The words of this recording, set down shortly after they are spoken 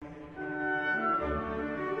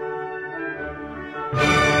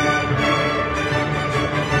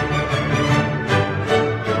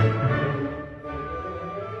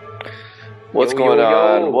What's Yo, going yo,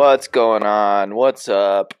 on? yo. What's going on? What's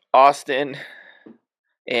up? Austin,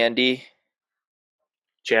 Andy,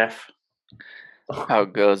 Jeff. how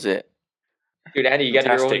goes it? Dude, Andy, you got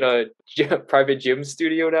your own Fantastic. private gym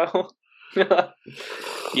studio now?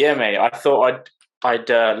 Yeah, mate. I thought I'd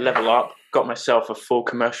level up. Got myself a full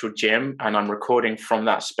commercial gym, and I'm recording from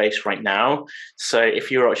that space right now. So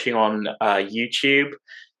if you're watching on YouTube,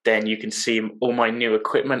 then you can see all my new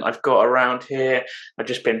equipment I've got around here. I've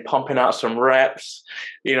just been pumping out some reps.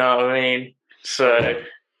 You know what I mean? So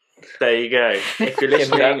there you go. If you're Getting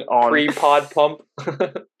that listening on pre-pod pump.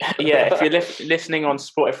 yeah, if you're listening on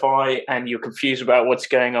Spotify and you're confused about what's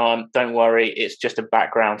going on, don't worry. It's just a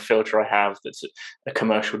background filter I have that's a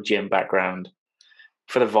commercial gym background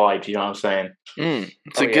for the vibe. You know what I'm saying?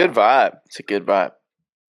 It's Oh, a good vibe. It's a good vibe.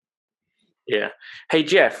 Yeah. Hey,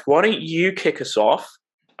 Jeff, why don't you kick us off,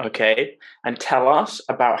 okay, and tell us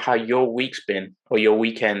about how your week's been or your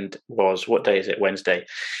weekend was. What day is it? Wednesday.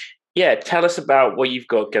 Yeah, tell us about what you've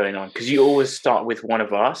got going on because you always start with one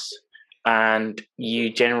of us and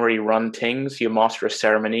you generally run things, you're master of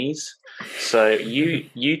ceremonies. So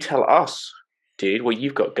you tell us, dude, what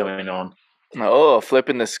you've got going on. Oh,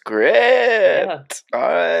 flipping the Yeah. script. All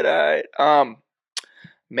right, all right.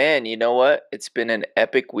 Man, you know what? It's been an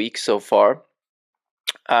epic week so far.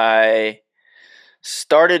 I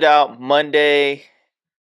started out Monday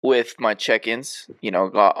with my check-ins,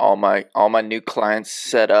 got all my new clients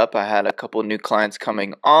set up. I had a couple new clients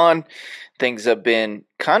coming on. Things have been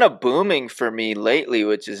kind of booming for me lately,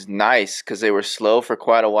 which is nice because they were slow for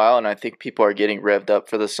quite a while, and I think people are getting revved up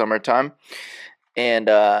for the summertime. And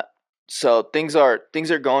so things are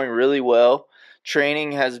going really well.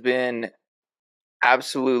 Training has been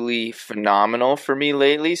absolutely phenomenal for me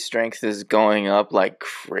lately. Strength is going up like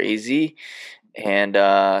crazy, and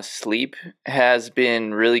sleep has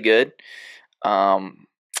been really good. Um,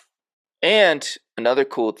 and another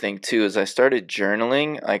cool thing too is I started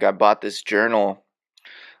journaling. Like I bought this journal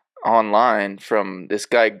online from this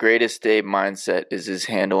guy. Greatest Day Mindset is his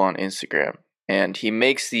handle on Instagram, and he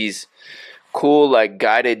makes these cool like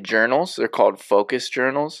guided journals. They're called focus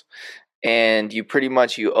journals, and you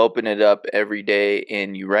open it up every day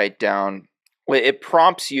and you write down. Well, it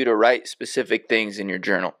prompts you to write specific things in your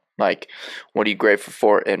journal, like what are you grateful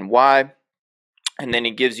for and why. And then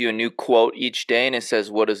it gives you a new quote each day, and it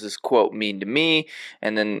says, what does this quote mean to me?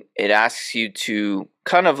 And then it asks you to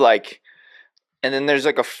kind of like, and then there's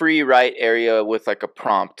like a free write area with like a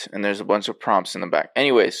prompt, and there's a bunch of prompts in the back.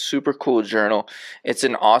 Anyway, super cool journal. It's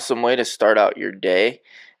an awesome way to start out your day.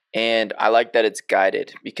 And I like that it's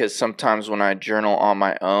guided because sometimes when I journal on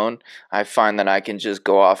my own, I find that I can just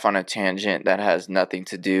go off on a tangent that has nothing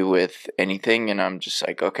to do with anything. And I'm just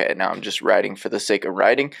like, okay, now I'm just writing for the sake of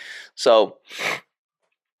writing. So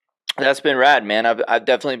that's been rad, man. I've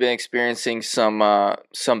definitely been experiencing some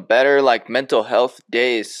better like mental health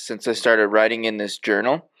days since I started writing in this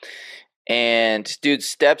journal. And dude,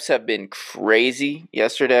 steps have been crazy.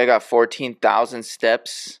 Yesterday I got 14,000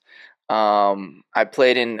 steps. I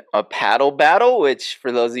played in a paddle battle, which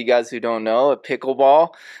for those of you guys who don't know, a pickleball.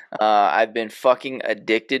 I've been fucking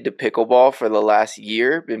addicted to pickleball for the last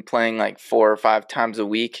year. Been playing like 4 or 5 times a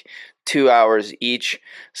week, 2 hours each.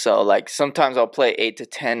 So like sometimes I'll play 8 to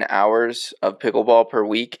 10 hours of pickleball per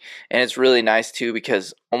week. And it's really nice too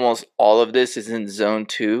because almost all of this is in zone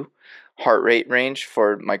 2 heart rate range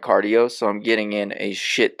for my cardio. So I'm getting in a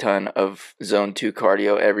shit ton of zone 2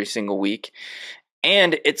 cardio every single week.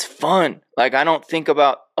 And it's fun. Like, I don't think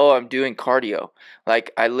about, oh, I'm doing cardio.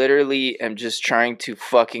 Like, I literally am just trying to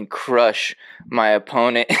fucking crush my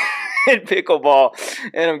opponent in pickleball.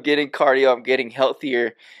 And I'm getting cardio. I'm getting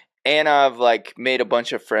healthier. And I've, like, made a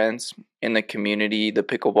bunch of friends in the community, the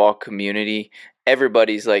pickleball community.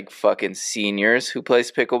 Everybody's, like, fucking seniors who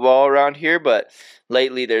plays pickleball around here. But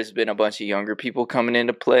lately, there's been a bunch of younger people coming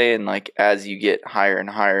into play. And, like, as you get higher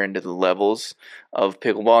and higher into the levels of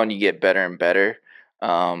pickleball and you get better and better,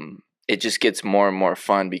 it just gets more and more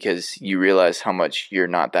fun because you realize how much you're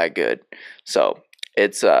not that good. So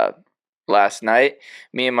it's last night,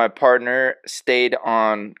 me and my partner stayed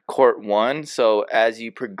on court 1. So as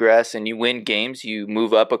you progress and you win games, you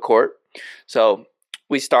move up a court. So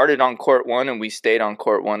we started on court 1 and we stayed on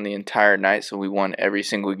court 1 the entire night. So we won every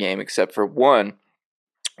single game except for one.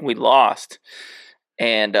 We lost,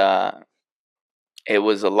 and it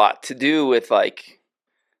was a lot to do with like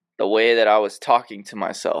the way that I was talking to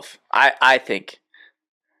myself. I think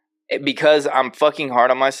because I'm fucking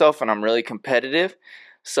hard on myself and I'm really competitive.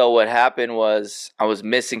 So what happened was I was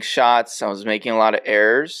missing shots. I was making a lot of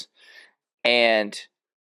errors. And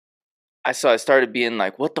I started being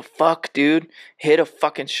like, what the fuck, dude? Hit a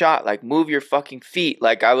fucking shot. Like, move your fucking feet.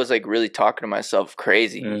 Like, I was like really talking to myself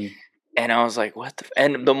crazy. And I was like, what the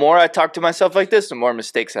and the more I talked to myself like this, the more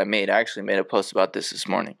mistakes I made. I actually made a post about this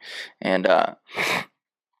morning. And I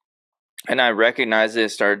recognized it,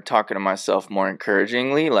 started talking to myself more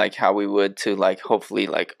encouragingly, like how we would to like hopefully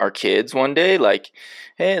like our kids one day, like,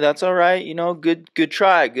 hey, that's all right, you know, good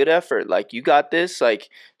try, good effort, like you got this, like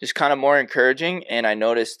just kind of more encouraging. And I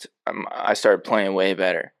noticed I started playing way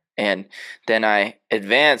better. And then I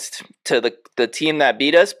advanced to the team that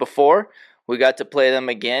beat us before. We got to play them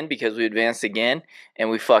again because we advanced again, and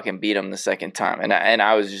we fucking beat them the second time. And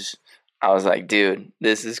I was like, dude,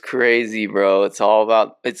 this is crazy, bro. It's all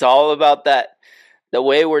about that, the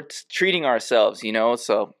way we're treating ourselves, you know?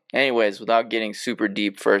 So anyways, without getting super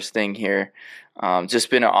deep, first thing here, just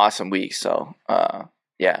been an awesome week. So,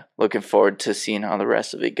 yeah, looking forward to seeing how the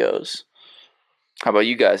rest of it goes. How about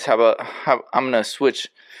you guys? I'm going to switch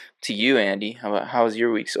to you, Andy. How's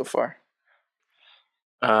your week so far?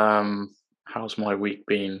 How's my week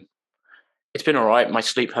been? It's been all right. My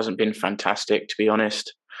sleep hasn't been fantastic, to be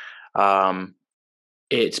honest.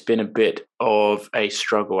 It's been a bit of a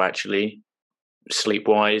struggle, actually,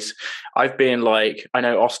 sleep-wise. I've been like, I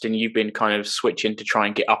know, Austin, you've been kind of switching to try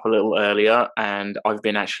and get up a little earlier, and I've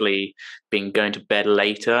been going to bed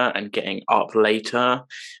later and getting up later,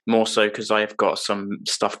 more so because I've got some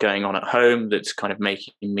stuff going on at home that's kind of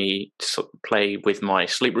making me play with my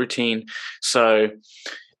sleep routine. So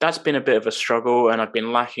that's been a bit of a struggle, and I've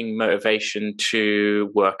been lacking motivation to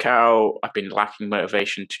work out. I've been lacking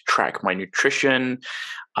motivation to track my nutrition.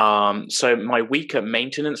 So my week at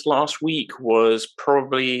maintenance last week was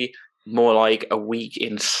probably more like a week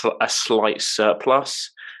in a slight surplus.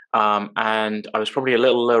 And I was probably a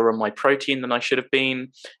little lower on my protein than I should have been,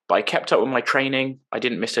 but I kept up with my training. I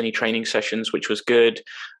didn't miss any training sessions, which was good.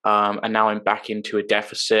 And now I'm back into a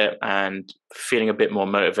deficit and feeling a bit more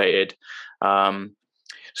motivated.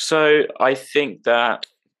 So I think that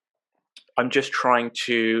I'm just trying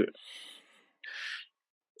to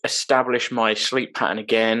establish my sleep pattern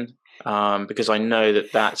again, because I know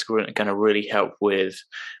that that's going to really help with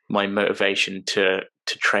my motivation to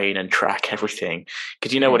train and track everything.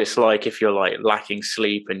 Because you know what it's like if you're like lacking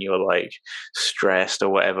sleep and you're like stressed or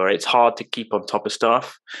whatever. It's hard to keep on top of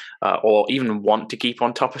stuff, or even want to keep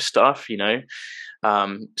on top of stuff, you know.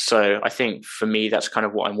 So I think for me, that's kind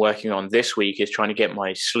of what I'm working on this week, is trying to get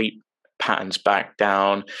my sleep patterns back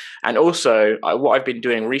down. And also what I've been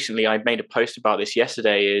doing recently, I made a post about this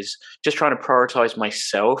yesterday, is just trying to prioritize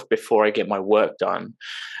myself before I get my work done.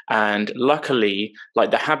 And luckily,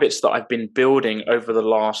 like the habits that I've been building over the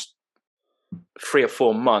last 3 or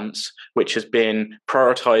 4 months, which has been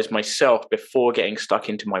prioritize myself before getting stuck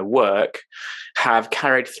into my work, have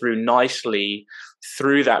carried through nicely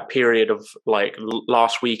through that period of like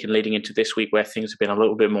last week and leading into this week, where things have been a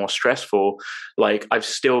little bit more stressful. Like I've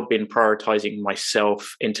still been prioritizing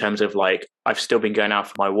myself in terms of like, I've still been going out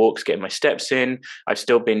for my walks, getting my steps in. I've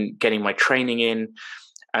still been getting my training in,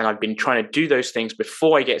 and I've been trying to do those things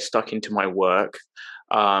before I get stuck into my work,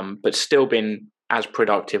 but still been as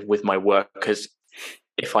productive with my work as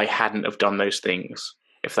if I hadn't have done those things,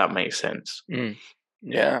 if that makes sense.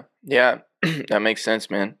 Yeah, that makes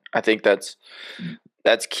sense, man. I think that's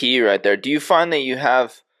key right there. Do you find that you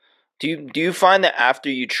have do you find that after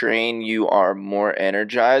you train you are more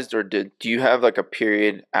energized, or do you have like a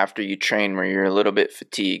period after you train where you're a little bit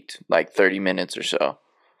fatigued, like 30 minutes or so?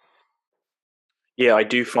 Yeah, I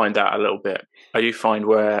do find that a little bit. I do find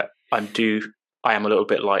where I am a little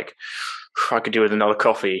bit like, I could do with another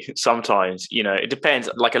coffee sometimes, you know. It depends,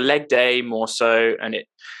 like a leg day more so. And it,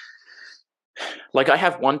 like, I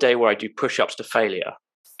have one day where I do push-ups to failure,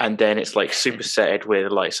 and then it's like supersetted with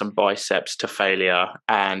like some biceps to failure,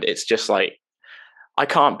 and it's just like I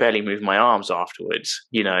can't barely move my arms afterwards,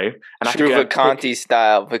 you know. And True Vacanti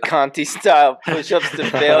style push-ups to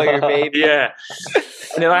failure, baby. Yeah.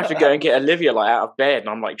 And then I have to go and get Olivia like out of bed, and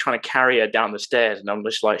I'm like trying to carry her down the stairs, and I'm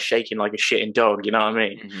just like shaking like a shitting dog, you know what I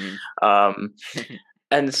mean? Mm-hmm.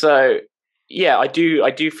 And so, yeah, I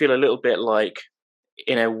do feel a little bit like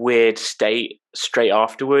in a weird state straight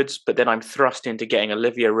afterwards, but then I'm thrust into getting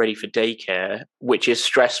Olivia ready for daycare, which is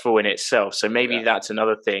stressful in itself. So maybe that's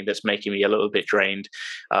another thing that's making me a little bit drained.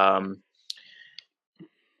 But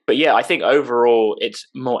yeah, I think overall it's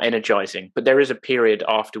more energizing, but there is a period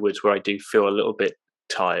afterwards where I do feel a little bit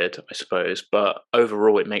tired, I suppose, but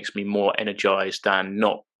overall it makes me more energized than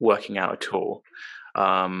not working out at all.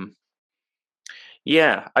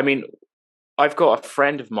 Yeah, I mean, I've got a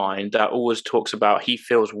friend of mine that always talks about he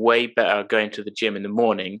feels way better going to the gym in the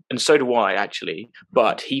morning, and so do I actually,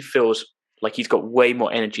 but he feels Like he's got way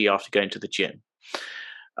more energy after going to the gym.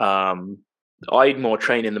 I more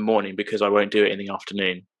train in the morning because I won't do it in the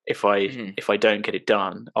afternoon. If I don't get it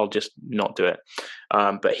done, I'll just not do it.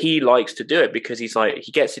 But he likes to do it because he's like,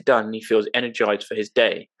 he gets it done and he feels energized for his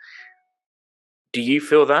day. Do you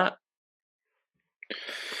feel that?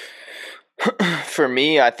 For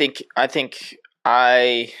me, I think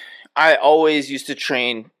I always used to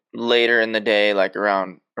train later in the day, like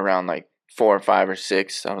around like 4 or 5 or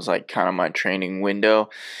 6. That was like kind of my training window,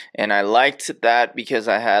 and I liked that because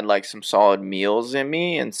I had like some solid meals in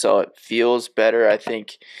me, and so it feels better, I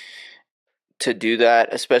think, to do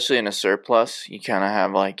that, especially in a surplus. You kind of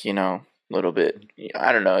have like, a little bit,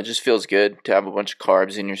 I don't know, it just feels good to have a bunch of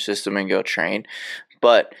carbs in your system and go train.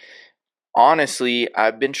 But honestly,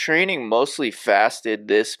 I've been training mostly fasted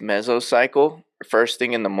this mesocycle first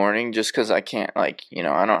thing in the morning just because I can't, like,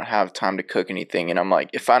 I don't have time to cook anything. And I'm like,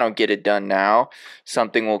 if I don't get it done now,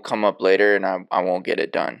 something will come up later and I won't get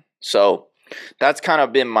it done. So that's kind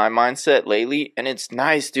of been my mindset lately. And it's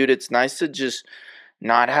nice, dude. It's nice to just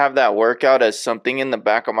not have that workout as something in the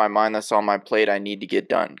back of my mind that's on my plate I need to get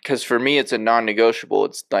done. Because for me, it's a non-negotiable.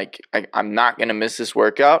 It's like I'm not going to miss this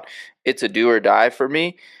workout. It's a do or die for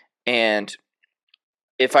me. And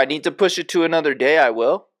if I need to push it to another day, I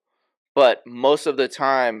will. But most of the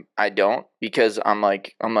time, I don't, because I'm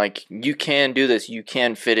like, you can do this. You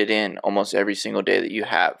can fit it in almost every single day that you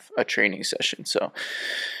have a training session. So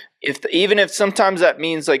even if sometimes that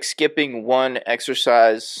means like skipping one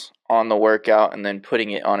exercise on the workout and then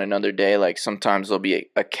putting it on another day, like sometimes there'll be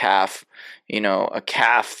a calf, a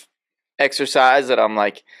calf exercise that I'm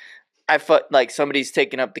like, I felt like somebody's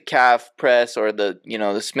taking up the calf press or the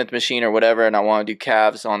Smith machine or whatever, and I want to do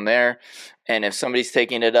calves on there. And if somebody's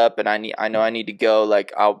taking it up and I know I need to go,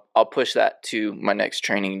 like I'll push that to my next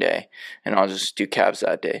training day and I'll just do calves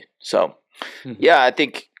that day. So yeah, I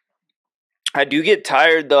think I do get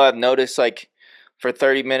tired though. I've noticed like for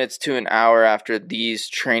 30 minutes to an hour after these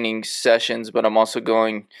training sessions, but I'm also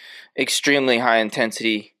going extremely high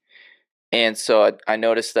intensity. And so I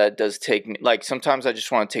noticed that it does take me, like sometimes I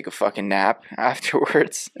just want to take a fucking nap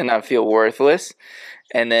afterwards and I feel worthless.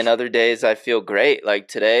 And then other days I feel great. Like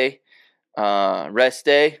today, rest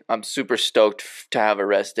day, I'm super stoked to have a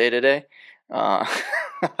rest day today.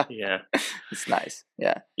 Yeah. It's nice.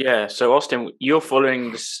 Yeah. Yeah. So Austin, you follow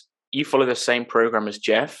the same program as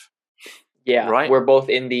Jeff. Yeah. Right. We're both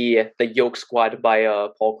in the yoke squad by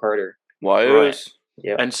Paul Carter. Right.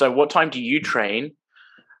 Yeah. And so what time do you train?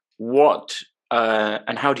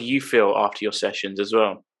 And how do you feel after your sessions as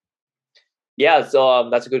well? Yeah, so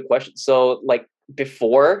that's a good question. So like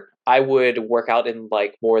before, I would work out in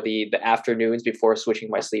like more the afternoons before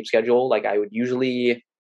switching my sleep schedule. Like I would usually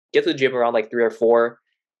get to the gym around like 3 or 4.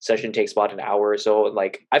 Session takes about an hour or so. And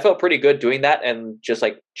like I felt pretty good doing that. And just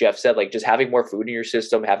like Jeff said, like just having more food in your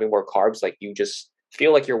system, having more carbs, like you just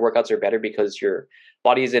feel like your workouts are better because your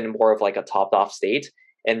body is in more of like a topped off state.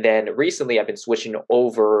 And then recently I've been switching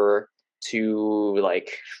over to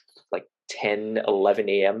like 10, 11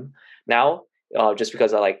 a.m. now, just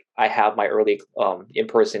because I have my early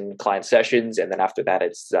in-person client sessions, and then after that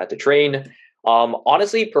it's to train.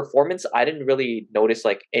 Honestly, performance, I didn't really notice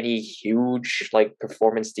like any huge like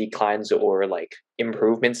performance declines or like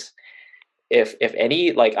improvements. If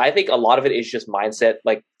any, like I think a lot of it is just mindset.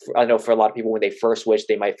 Like I know for a lot of people when they first switch,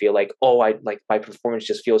 they might feel like, oh, I like my performance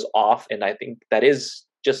just feels off, and I think that is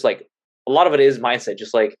just like a lot of it is mindset.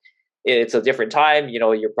 Just like it's a different time,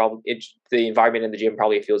 you're probably the environment in the gym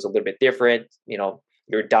probably feels a little bit different.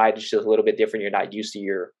 Your diet is just a little bit different. You're not used to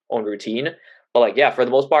your own routine, but like yeah, for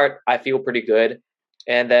the most part, I feel pretty good.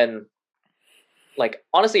 And then, like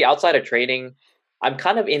honestly, outside of training, I'm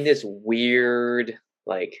kind of in this weird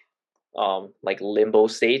like limbo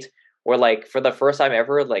state where like for the first time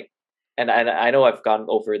ever, like, and I know I've gone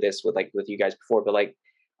over this with you guys before, but like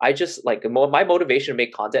I just like my motivation to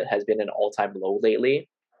make content has been an all-time low lately.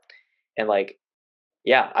 And like,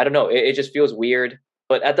 yeah, I don't know. It just feels weird.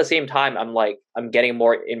 But at the same time, I'm getting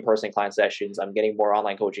more in-person client sessions. I'm getting more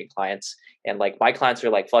online coaching clients. And like my clients are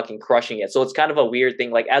like fucking crushing it. So it's kind of a weird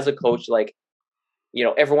thing. Like as a coach, like,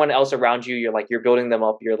 everyone else around you, you're building them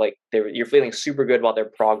up. You're feeling super good about their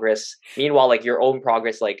progress. Meanwhile, like your own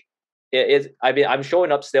progress, like I'm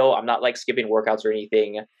showing up still. I'm not like skipping workouts or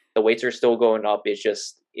anything. The weights are still going up. It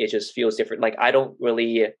just feels different. Like I don't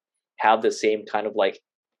really have the same kind of like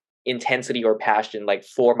intensity or passion like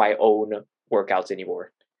for my own workouts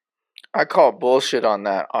anymore. I call bullshit on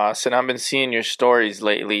that, Austin. I've been seeing your stories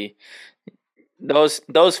lately.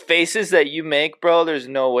 Those faces that you make, bro, there's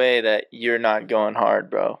no way that you're not going hard,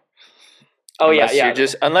 bro. Oh,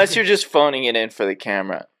 unless unless you're just phoning it in for the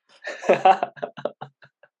camera.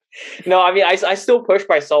 No, I mean, I still push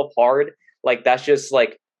myself hard. Like that's just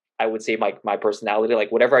like I would say my personality.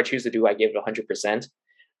 Like whatever I choose to do, I give it 100%.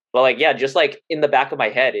 But like yeah, just like in the back of my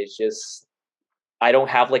head, it's just I don't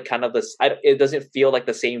have like kind of this. It doesn't feel like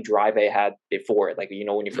the same drive I had before. Like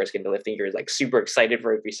when you first get into lifting, you're like super excited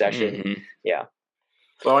for every session. Mm-hmm. Yeah.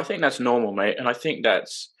 Well, I think that's normal, mate, and I think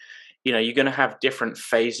that's you're going to have different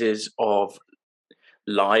phases of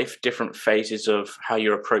life, different phases of how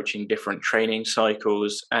you're approaching different training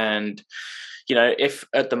cycles, and if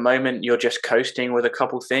at the moment you're just coasting with a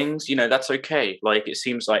couple things, that's okay. Like it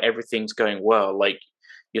seems like everything's going well. Like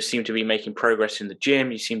you seem to be making progress in the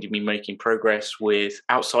gym, you seem to be making progress with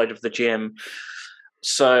outside of the gym.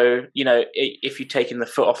 So if you're taking the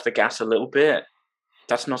foot off the gas a little bit,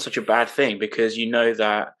 that's not such a bad thing, because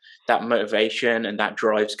that motivation and that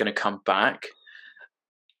drive is going to come back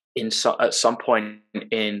at some point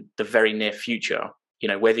in the very near future.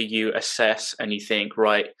 Whether you assess and you think,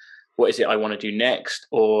 right, what is it I want to do next,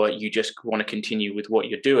 or you just want to continue with what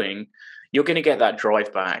you're doing, you're going to get that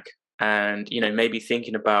drive back. And maybe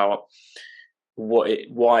thinking about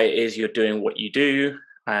why it is you're doing what you do,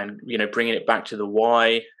 and bringing it back to the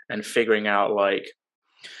why, and figuring out like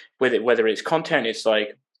whether it's content, it's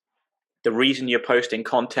like the reason you're posting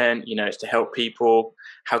content, is to help people.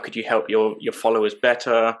 How could you help your followers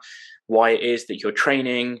better? Why it is that you're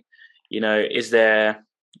training? Is there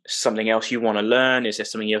something else you want to learn? Is there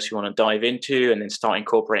something else you want to dive into? And then start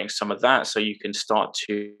incorporating some of that, so you can start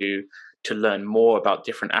to learn more about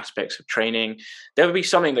different aspects of training. There will be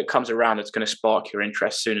something that comes around that's going to spark your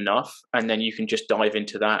interest soon enough, and then you can just dive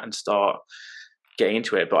into that and start getting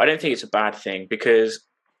into it. But I don't think it's a bad thing, because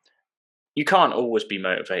you can't always be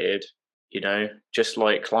motivated. Just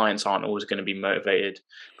like clients aren't always going to be motivated,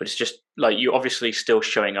 but it's just like you're obviously still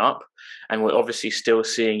showing up, and we're obviously still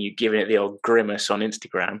seeing you giving it the old grimace on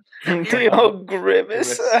Instagram. The old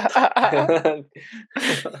grimace. I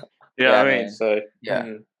mean? Man. So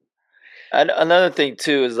yeah. And another thing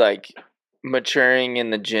too is like maturing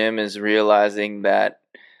in the gym is realizing that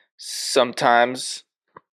sometimes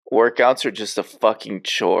workouts are just a fucking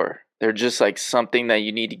chore. They're just like something that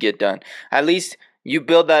you need to get done. At least you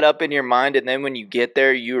build that up in your mind, and then when you get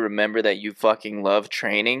there, you remember that you fucking love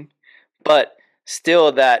training. But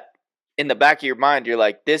still, that in the back of your mind, you're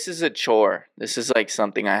like, this is a chore. This is like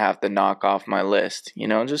something I have to knock off my list,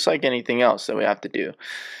 just like anything else that we have to do.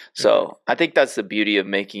 So I think that's the beauty of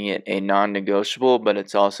making it a non-negotiable, but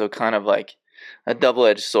it's also kind of like a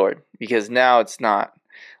double-edged sword, because now it's not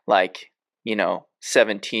like,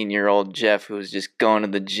 17-year-old Jeff who's just going to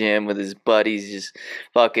the gym with his buddies, just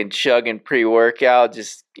fucking chugging pre-workout,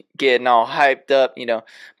 just getting all hyped up,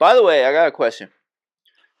 By the way, I got a question.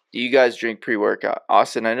 Do you guys drink pre-workout?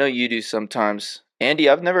 Austin, I know you do sometimes. Andy,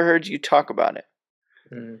 I've never heard you talk about it.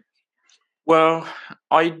 Well,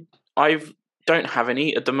 I don't have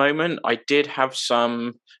any at the moment. I did have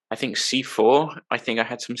some, I think C4. I think I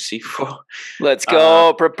had some C4. Let's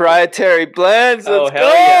go. Proprietary blends. Let's go.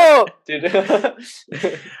 Yeah.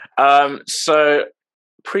 Dude. So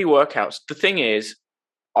pre-workouts. The thing is,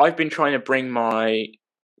 I've been trying to bring my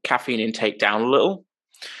caffeine intake down a little.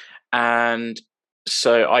 And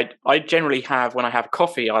so I generally have, when I have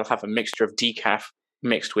coffee, I'll have a mixture of decaf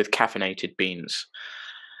mixed with caffeinated beans.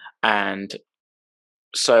 And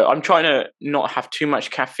so I'm trying to not have too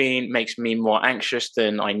much caffeine. It makes me more anxious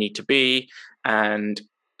than I need to be. And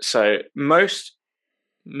so most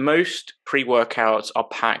pre-workouts are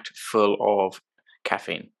packed full of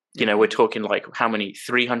caffeine. We're talking like how many?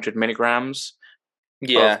 300 milligrams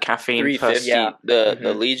of caffeine per. Yeah.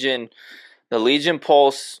 The Legion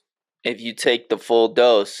Pulse, if you take the full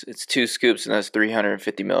dose, it's 2 scoops, and that's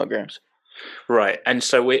 350 milligrams. Right. And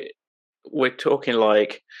so we're talking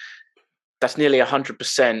like that's nearly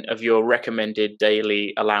 100% of your recommended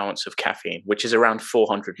daily allowance of caffeine, which is around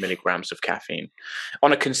 400 milligrams of caffeine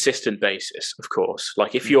on a consistent basis, of course.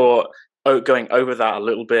 Like if you're going over that a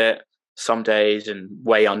little bit some days and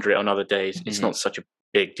way under it on other days, it's not such a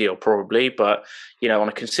big deal probably. But, on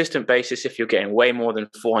a consistent basis, if you're getting way more than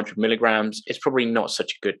 400 milligrams, it's probably not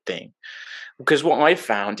such a good thing. Because what I've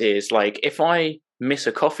found is like if I miss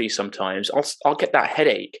a coffee sometimes, I'll get that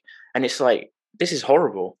headache. And it's like, this is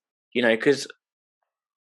horrible. Because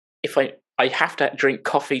if I have to drink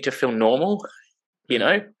coffee to feel normal,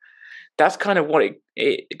 that's kind of what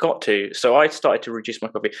it got to. So I started to reduce my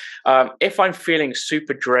coffee. If I'm feeling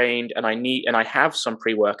super drained and I have some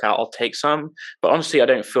pre-workout, I'll take some. But honestly, I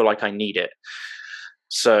don't feel like I need it.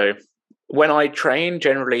 So when I train,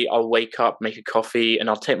 generally I'll wake up, make a coffee, and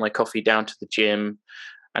I'll take my coffee down to the gym,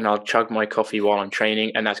 and I'll chug my coffee while I'm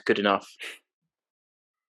training, and that's good enough.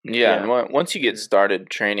 Yeah, and once you get started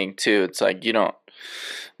training too, it's like you don't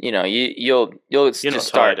you'll You're just not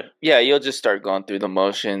start. tired. Yeah, you'll just start going through the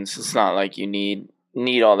motions. It's not like you need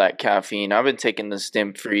all that caffeine. I've been taking the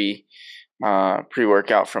stim free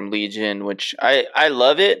pre-workout from Legion, which I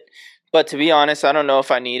love it, but to be honest, I don't know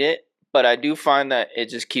if I need it, but I do find that it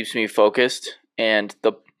just keeps me focused, and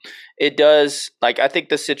it does, like, I think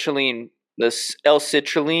the citrulline,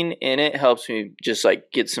 L-citrulline in it helps me just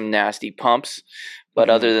like get some nasty pumps, but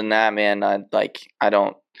other than that, man, I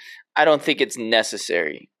don't think it's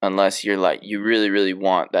necessary unless you're like you really really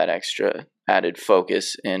want that extra added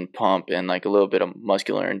focus and pump and like a little bit of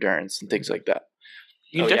muscular endurance and things like that.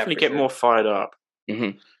 You Oh, can yeah, definitely for get sure. more fired up,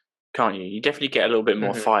 Mm-hmm. can't you? You definitely get a little bit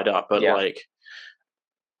more fired up, but Yeah. like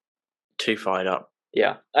too fired up.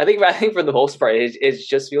 Yeah, I think for the most part, it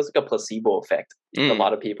just feels like a placebo effect for a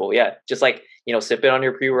lot of people. Yeah, just like sipping on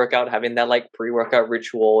your pre-workout, having that like pre-workout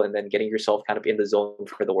ritual, and then getting yourself kind of in the zone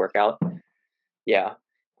for the workout. Yeah,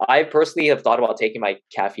 I personally have thought about taking my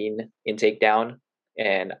caffeine intake down,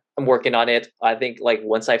 and I'm working on it. I think like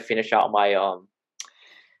once I finish out my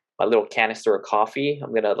little canister of coffee,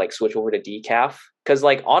 I'm gonna like switch over to decaf because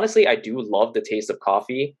like honestly, I do love the taste of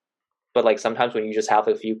coffee. But like sometimes when you just have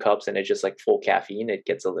a few cups and it's just like full caffeine, it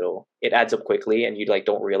adds up quickly and you like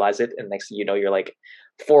don't realize it. And next thing you know, you're like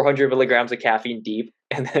 400 milligrams of caffeine deep.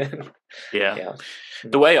 And then, Yeah.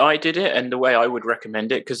 The way I did it and the way I would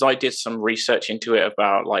recommend it, because I did some research into it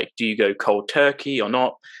about like, do you go cold turkey or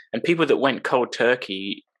not? And people that went cold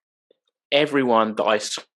turkey, everyone that I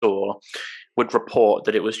saw would report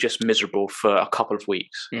that it was just miserable for a couple of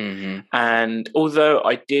weeks. Mm-hmm. And although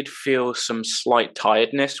I did feel some slight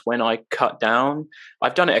tiredness when I cut down,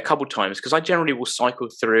 I've done it a couple times because I generally will cycle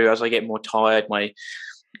through as I get more tired.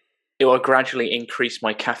 It will gradually increase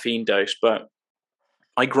my caffeine dose, but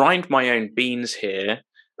I grind my own beans here,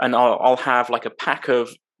 and I'll have like a pack of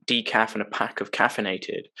decaf and a pack of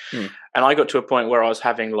caffeinated. And I got to a point where I was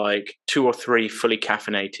having like 2 or 3 fully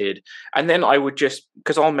caffeinated, and then I would just,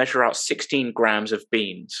 because I'll measure out 16 grams of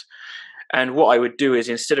beans. And what I would do is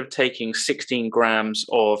instead of taking 16 grams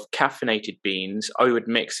of caffeinated beans, I would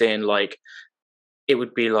mix in it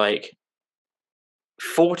would be like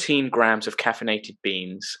 14 grams of caffeinated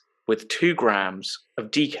beans with 2 grams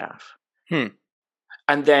of decaf.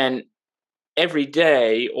 And then every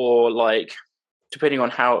day, or like, depending on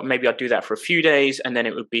how, maybe I'd do that for a few days, and then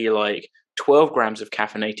it would be like 12 grams of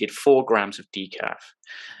caffeinated, 4 grams of decaf,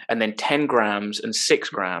 and then 10 grams and 6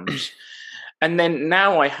 grams. And then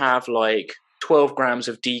now I have like 12 grams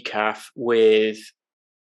of decaf with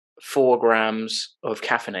 4 grams of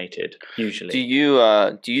caffeinated usually. Do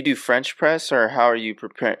you do French press, or how are you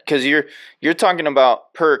preparing? Because you're talking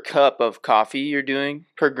about per cup of coffee you're doing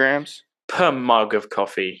per grams? Per mug of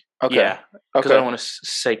coffee. Okay. Yeah. Because Okay. I don't want to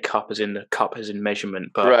say cup as in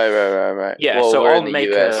measurement, but Right. Yeah, well, so we're I'll in the make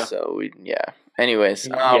US, so yeah. Anyways,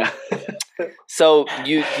 yeah. so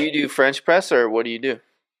you do French press, or what do you do?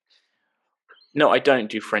 No, I don't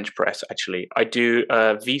do French press actually. I do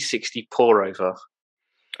V60 pour over.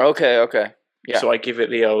 Okay. Yeah. So I give it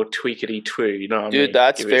the old tweakity twoo, you know what I mean? Dude,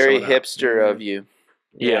 that's Give it very some of that. hipster of you.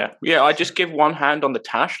 Yeah. I just give one hand on the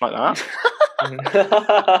tash like that.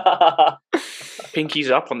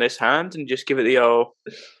 Pinkies up on this hand and just give it the old.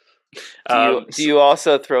 Do you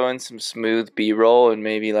also throw in some smooth B-roll and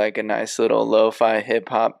maybe like a nice little lo-fi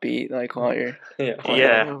hip-hop beat like while you're...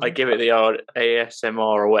 Yeah, I give it the old ASMR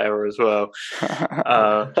or whatever as well.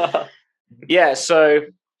 Yeah, so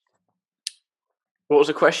what was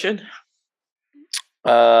the question?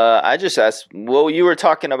 I just asked, well, you were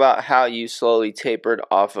talking about how you slowly tapered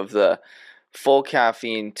off of the full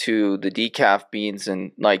caffeine to the decaf beans,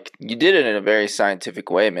 and like you did it in a very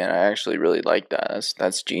scientific way, man. I actually really like that.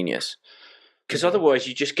 That's genius. Because otherwise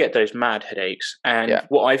you just get those mad headaches. And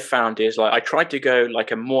what I've found is like I tried to go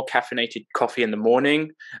like a more caffeinated coffee in the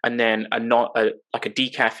morning and then like a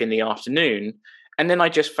decaf in the afternoon. And then I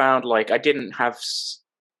just found like I didn't have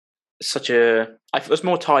I was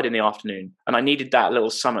more tired in the afternoon, and I needed that little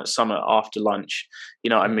summit after lunch. You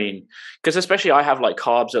know what I mean? Because especially I have like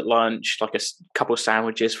carbs at lunch, like a couple of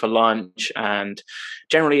sandwiches for lunch, and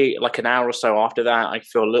generally like an hour or so after that, I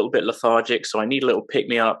feel a little bit lethargic, so I need a little pick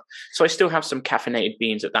me up. So I still have some caffeinated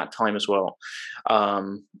beans at that time as well.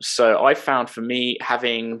 So I found for me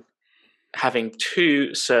having 2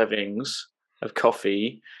 servings of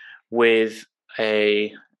coffee with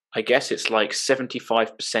I guess it's like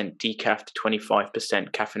 75% decaf to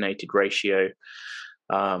 25% caffeinated ratio.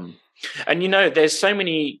 And there's so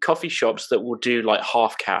many coffee shops that will do like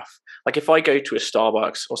half calf. Like if I go to a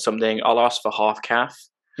Starbucks or something, I'll ask for half calf,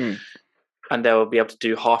 and they'll be able to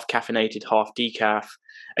do half caffeinated, half decaf.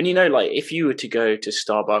 And like if you were to go to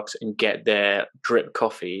Starbucks and get their drip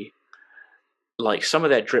coffee, like some of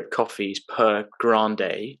their drip coffees per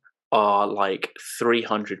grande are like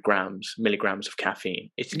 300 milligrams of caffeine.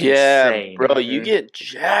 It's insane. Bro, you get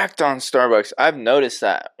jacked on Starbucks. I've noticed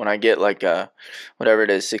that when I get like a whatever it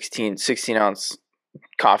is, 16 ounce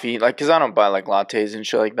coffee, like because I don't buy like lattes and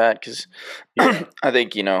shit like that because I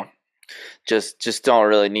think just don't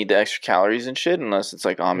really need the extra calories and shit unless it's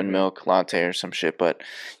like almond milk latte or some shit. But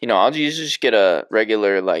I'll usually just get a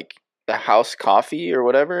regular like the house coffee or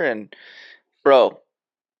whatever, and bro,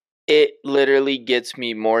 it literally gets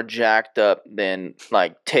me more jacked up than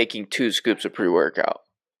like taking 2 scoops of pre-workout.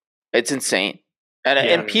 It's insane.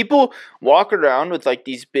 And people walk around with like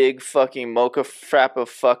these big fucking mocha frappa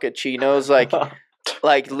fuckachinos,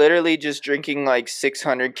 like literally just drinking like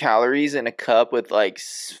 600 calories in a cup with like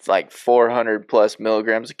 400 plus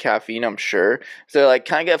milligrams of caffeine, I'm sure. So they're like,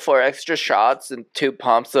 can I get 4 extra shots and 2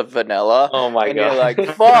 pumps of vanilla? Oh my God. You're like,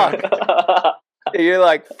 fuck. You're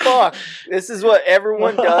like, fuck, this is what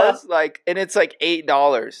everyone does. Like, and it's like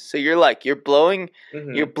 $8. So you're like, you're blowing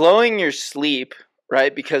your sleep,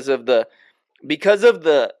 right? Because of the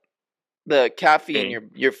caffeine,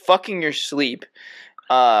 you're fucking your sleep.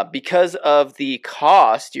 Because of the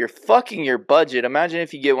cost, you're fucking your budget. Imagine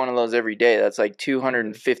if you get one of those every day. That's like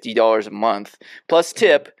 $250 a month plus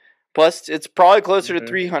tip. Plus, it's probably closer to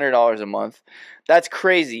 $300 a month. That's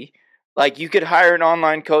crazy. Like, you could hire an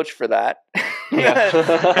online coach for that.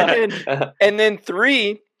 and then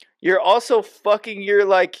 3, you're also fucking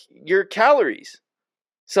your calories.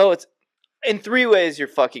 So it's in 3 ways you're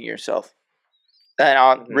fucking yourself. And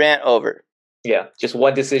I'll rant over. Yeah, just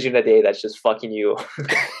one decision a day that's just fucking you.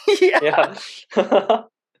 Yeah.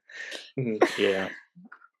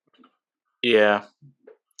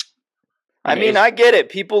 I mean, I get it.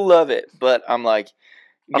 People love it, but I'm like,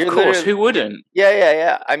 of course, who wouldn't?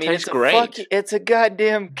 Yeah. I mean, it's great. It's a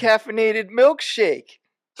goddamn caffeinated milkshake.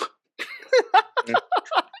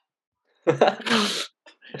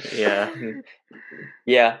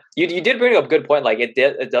 Yeah. You did bring up a good point. Like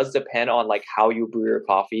it does depend on like how you brew your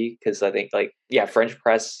coffee, because I think like French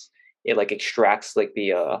press, it like extracts like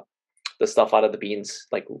the stuff out of the beans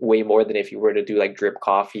like way more than if you were to do like drip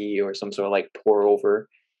coffee or some sort of like pour over.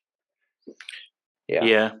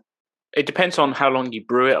 Yeah. It depends on how long you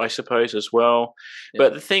brew it, I suppose, as well. Yeah.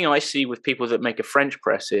 But the thing I see with people that make a French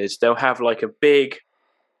press is they'll have like a big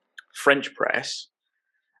French press,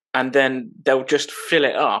 and then they'll just fill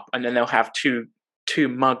it up, and then they'll have two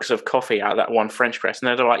mugs of coffee out of that one French press, and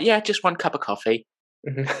they're like, yeah, just 1 cup of coffee.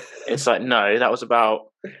 It's like, no, that was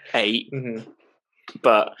about 8.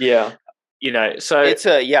 But so it's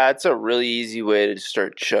a really easy way to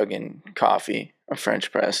start chugging coffee, a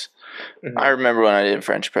French press. I remember when I did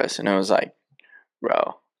French press, and it was like,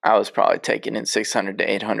 bro, I was probably taking in 600 to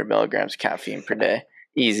 800 milligrams of caffeine per day,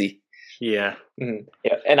 easy. Yeah,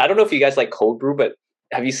 and I don't know if you guys like cold brew, but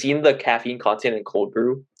have you seen the caffeine content in cold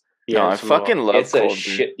brew? Yeah, no, I fucking love cold brew.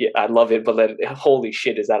 Shit. Yeah, I love it, but holy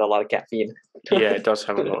shit, is that a lot of caffeine? Yeah, it does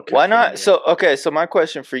have a lot of caffeine. Why not? Yeah. So my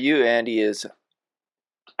question for you, Andy, is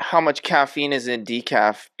how much caffeine is in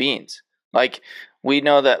decaf beans? Like, we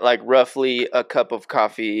know that like roughly a cup of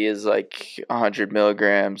coffee is like 100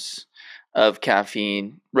 milligrams of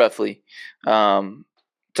caffeine, roughly.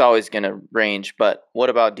 It's always going to range, but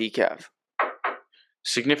what about decaf?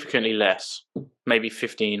 Significantly less, maybe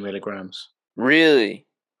 15 milligrams. Really?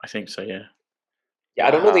 I think so, yeah. Yeah,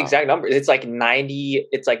 I don't know the exact number. It's like 90.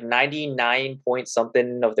 It's like 99 point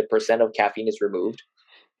something of the percent of caffeine is removed,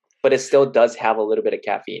 but it still does have a little bit of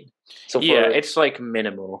caffeine. So it's like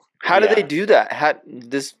minimal. How do they do that?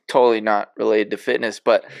 This totally not related to fitness,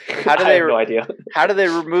 but how do I have no idea. How do they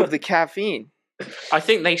remove the caffeine? I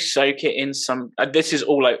think they soak it in some. This is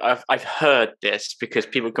all I've heard this because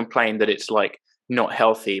people complain that it's like not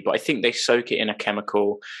healthy, but I think they soak it in a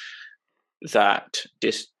chemical that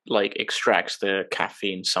just like extracts the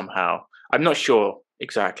caffeine somehow. I'm not sure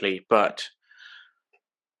exactly, but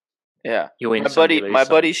yeah, my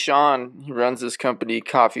buddy Sean, he runs this company,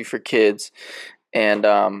 Coffee for Kids, and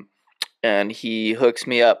he hooks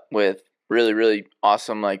me up with really, really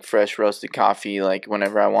awesome like fresh roasted coffee. Like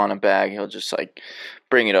whenever I want a bag, he'll just like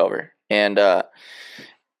bring it over, and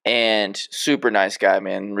super nice guy,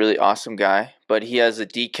 man, really awesome guy. But he has a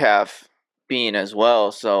decaf bean as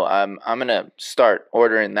well, so I'm gonna start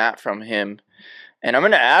ordering that from him. And I'm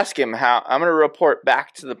going to ask him I'm going to report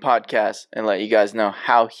back to the podcast and let you guys know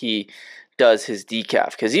how he does his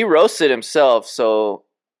decaf. Because he roasts it himself, so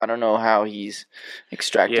I don't know how he's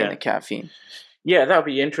extracting the caffeine. Yeah, that would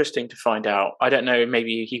be interesting to find out. I don't know,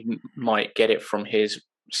 maybe he might get it from his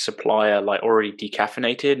supplier, like already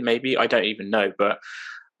decaffeinated, maybe. I don't even know. But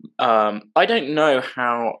I don't know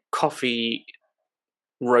how coffee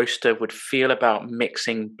roaster would feel about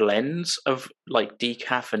mixing blends of like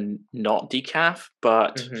decaf and not decaf,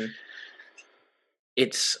 but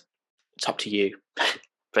it's up to you,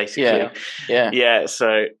 basically. Yeah.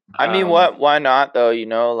 So I mean, why not though?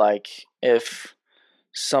 Like if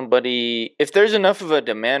there's enough of a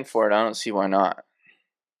demand for it, I don't see why not.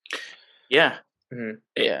 Yeah.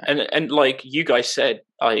 Yeah. And like you guys said,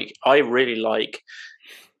 I really like,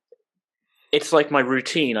 it's like my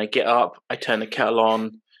routine. I get up, I turn the kettle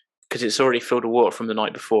on because it's already filled with water from the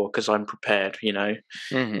night before because I'm prepared, I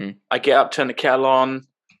get up, turn the kettle on,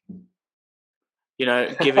 give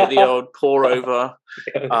it the old pour over.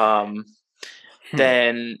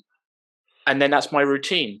 Then that's my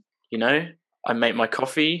routine, I make my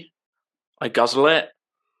coffee, I guzzle it,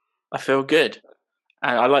 I feel good.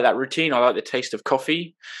 And I like that routine. I like the taste of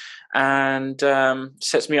coffee, and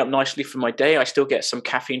sets me up nicely for my day. I still get some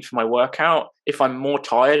caffeine for my workout. If I'm more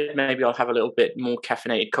tired, maybe I'll have a little bit more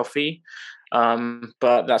caffeinated coffee.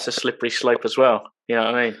 But that's a slippery slope as well. You know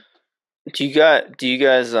what I mean? Do you guys do you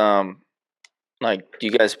guys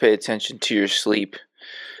pay attention to your sleep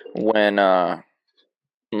when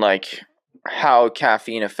like how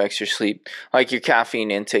caffeine affects your sleep, like your caffeine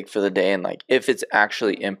intake for the day, and like if it's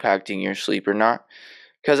actually impacting your sleep or not?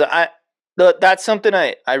 Because that's something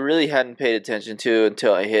I really hadn't paid attention to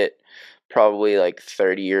until I hit probably like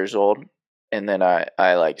 30 years old, and then I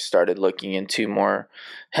like started looking into more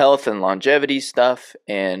health and longevity stuff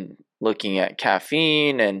and looking at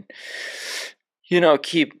caffeine and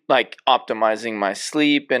keep like optimizing my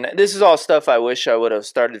sleep. And this is all stuff I wish I would have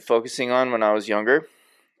started focusing on when I was younger,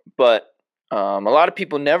 but a lot of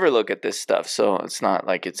people never look at this stuff, so it's not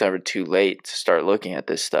like it's ever too late to start looking at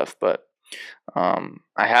this stuff. But I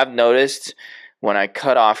have noticed when I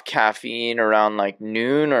cut off caffeine around like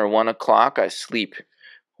noon or 1 o'clock, I sleep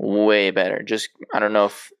way better. Just, I don't know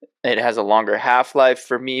if it has a longer half-life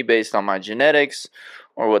for me based on my genetics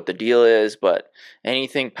or what the deal is, but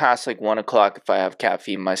anything past like 1 o'clock, if I have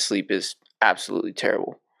caffeine, my sleep is absolutely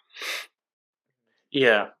terrible.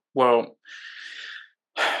 Yeah. Well,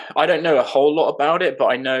 I don't know a whole lot about it, but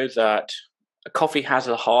I know that coffee has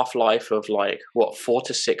a half-life of like 4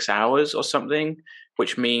 to 6 hours or something,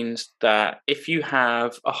 which means that if you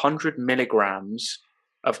have 100 milligrams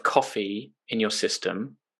of coffee in your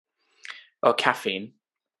system, or caffeine,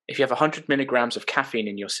 if you have 100 milligrams of caffeine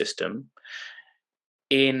in your system,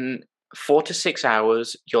 in 4 to 6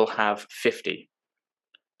 hours you'll have 50,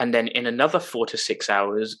 and then in another 4 to 6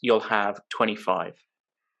 hours you'll have 25.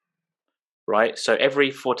 Right? So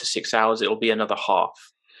every 4 to 6 hours it'll be another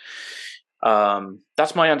half.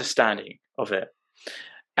 That's my understanding of it.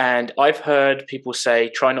 And I've heard people say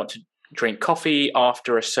try not to drink coffee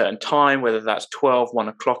after a certain time, whether that's 12, 1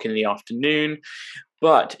 o'clock in the afternoon.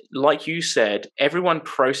 But like you said, everyone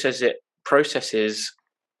processes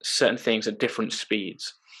certain things at different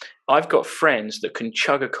speeds. I've got friends that can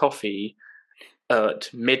chug a coffee at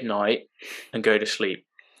midnight and go to sleep.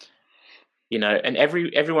 And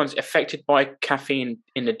everyone's affected by caffeine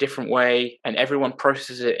in a different way, and everyone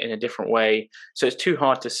processes it in a different way. So it's too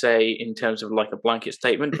hard to say in terms of like a blanket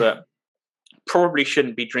statement, but probably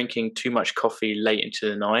shouldn't be drinking too much coffee late into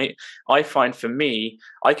the night. I find for me,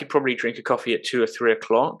 I could probably drink a coffee at 2 or 3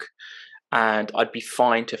 o'clock and I'd be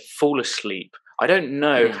fine to fall asleep. I don't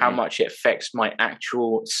know how much it affects my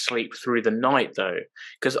actual sleep through the night though,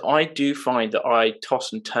 because I do find that I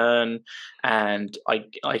toss and turn and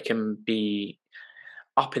I can be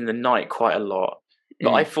up in the night quite a lot,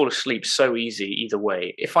 but I fall asleep so easy either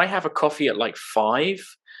way. If I have a coffee at like 4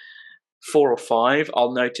 or 5,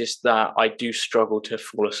 I'll notice that I do struggle to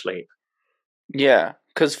fall asleep. Yeah,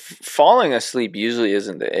 because falling asleep usually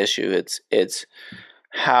isn't the issue. It's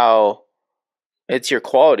your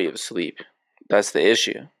quality of sleep. That's the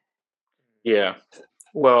issue. Yeah.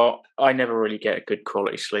 Well, I never really get good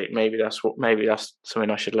quality sleep. Maybe that's something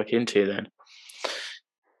I should look into then.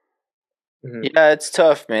 Yeah, it's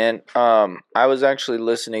tough, man. I was actually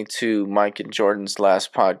listening to Mike and Jordan's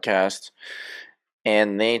last podcast,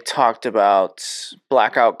 and they talked about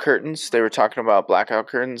blackout curtains. They were talking about blackout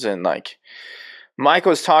curtains, and like Mike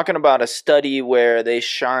was talking about a study where they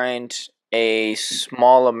shined a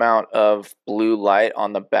small amount of blue light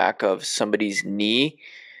on the back of somebody's knee.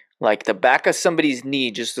 Like the back of somebody's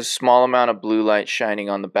knee, just a small amount of blue light shining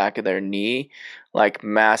on the back of their knee, like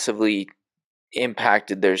massively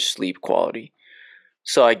impacted their sleep quality.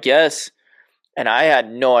 So I guess, and I had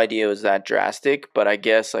no idea it was that drastic, but I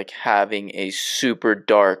guess like having a super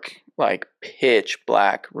dark, like pitch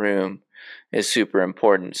black room is super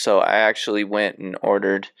important. So I actually went and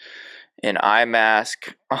ordered an eye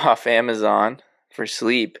mask off Amazon for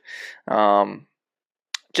sleep,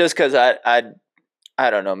 just because I I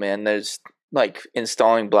don't know, man. There's like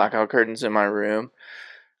installing blackout curtains in my room.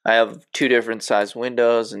 I have 2 different size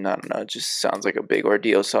windows, and I don't know, it just sounds like a big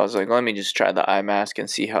ordeal. So I was like, let me just try the eye mask and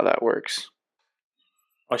see how that works.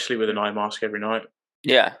 I sleep with an eye mask every night.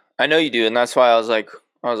 Yeah, I know you do, and that's why I was like,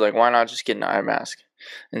 why not just get an eye mask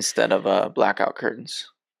instead of blackout curtains?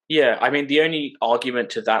 Yeah, I mean, the only argument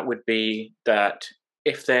to that would be that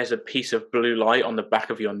if there's a piece of blue light on the back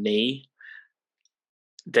of your knee,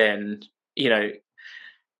 then, you know,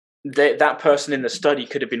 that person in the study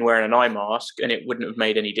could have been wearing an eye mask and it wouldn't have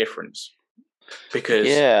made any difference. Because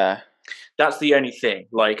that's the only thing.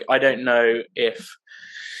 Like, I don't know if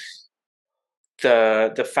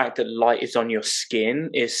the fact that light is on your skin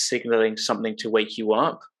is signaling something to wake you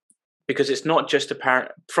up. Because it's not just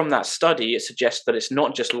apparent from that study, it suggests that it's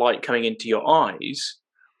not just light coming into your eyes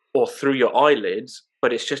or through your eyelids,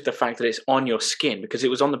 but it's just the fact that it's on your skin, because it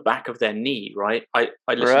was on the back of their knee, right? I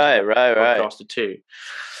listened to that podcast too.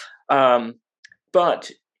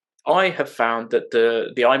 But I have found that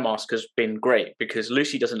the eye mask has been great, because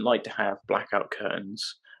Lucy doesn't like to have blackout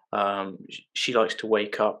curtains. She likes to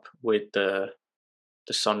wake up with the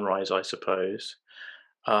sunrise, I suppose.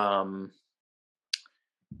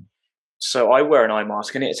 So I wear an eye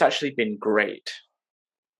mask, and it's actually been great.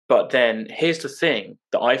 But then here's the thing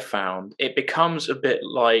that I found: it becomes a bit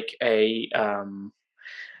like a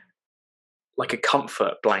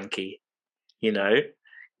comfort blankie, you know.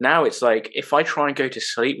 Now it's like if I try and go to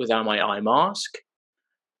sleep without my eye mask,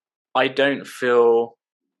 I don't feel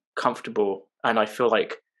comfortable, and I feel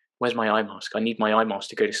like, where's my eye mask? I need my eye mask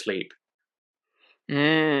to go to sleep.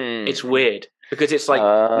 It's weird, because it's like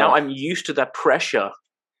now I'm used to that pressure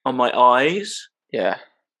on my eyes. Yeah.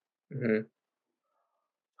 Mm-hmm.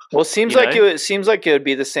 Well, it seems like it would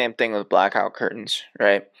be the same thing with blackout curtains,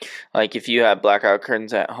 right? Like if you have blackout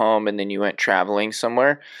curtains at home and then you went traveling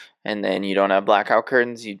somewhere and then you don't have blackout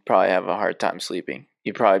curtains, you'd probably have a hard time sleeping.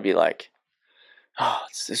 You'd probably be like, "Oh,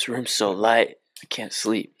 this room's so light, I can't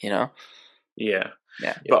sleep," you know? Yeah.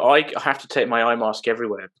 But I have to take my eye mask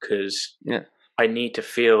everywhere, because I need to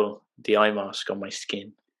feel the eye mask on my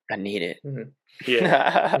skin. I need it. Mm-hmm.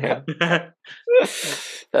 Yeah.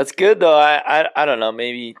 That's good though. I don't know.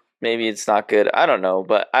 Maybe it's not good. I don't know.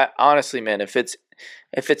 But I honestly, man, if it's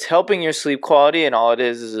helping your sleep quality and all it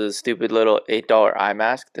is a stupid little $8 eye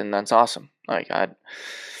mask, then that's awesome. Like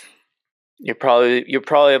you're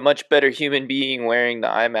probably a much better human being wearing the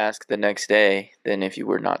eye mask the next day than if you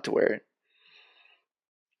were not to wear it.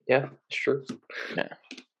 Yeah, it's true. Yeah.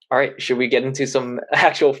 All right, should we get into some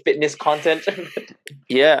actual fitness content?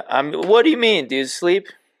 Yeah, what do you mean, dude? Sleep?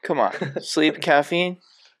 Come on. Sleep, caffeine?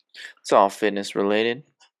 It's all fitness related.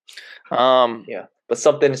 Yeah, but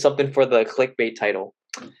something for the clickbait title.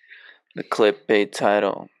 The clickbait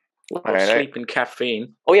title. Sleep and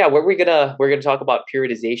caffeine. Oh yeah, we're gonna talk about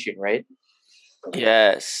periodization, right?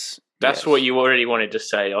 Yes. That's what you already wanted to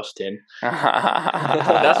say, Austin.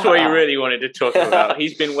 That's what you really wanted to talk about.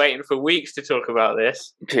 He's been waiting for weeks to talk about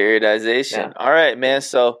this. Periodization. Yeah. All right, man.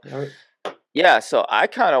 So, so I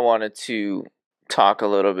kind of wanted to talk a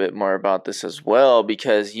little bit more about this as well,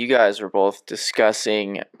 because you guys were both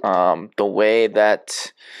discussing the way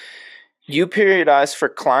that you periodize for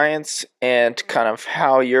clients and kind of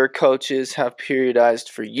how your coaches have periodized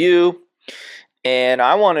for you. And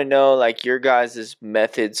I want to know, like, your guys'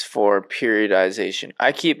 methods for periodization.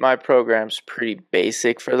 I keep my programs pretty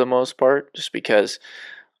basic for the most part, just because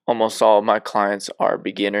almost all of my clients are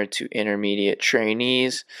beginner to intermediate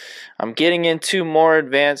trainees. I'm getting into more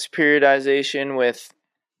advanced periodization with,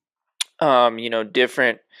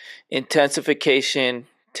 different intensification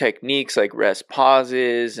techniques like rest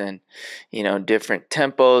pauses and, different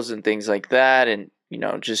tempos and things like that. And,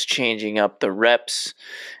 just changing up the reps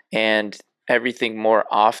and everything more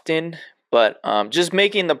often, but just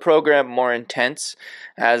making the program more intense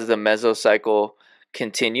as the mesocycle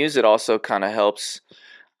continues. It also kind of helps,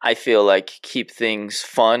 I feel like, keep things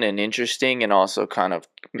fun and interesting, and also kind of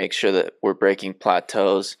make sure that we're breaking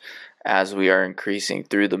plateaus as we are increasing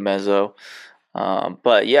through the meso.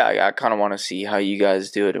 But yeah, I kind of want to see how you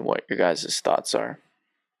guys do it and what your guys' thoughts are.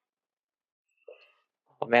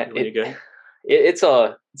 Oh man, it's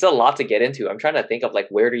a lot to get into. I'm trying to think of like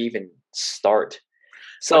where to even start.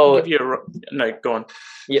 So I can give you no, go on.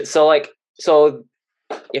 Yeah, so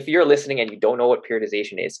if you're listening and you don't know what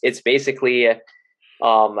periodization is, it's basically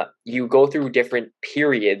you go through different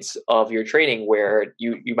periods of your training where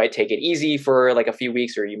you might take it easy for like a few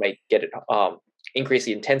weeks, or you might get it increase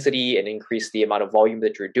the intensity and increase the amount of volume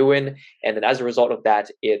that you're doing, and then as a result of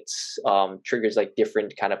that, it's triggers like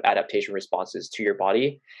different kind of adaptation responses to your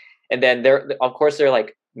body. And then there are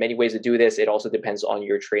like many ways to do this. It also depends on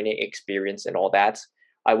your training experience and all that.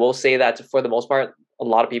 I will say that for the most part, a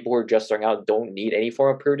lot of people who are just starting out don't need any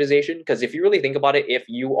form of periodization, because if you really think about it, if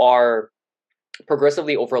you are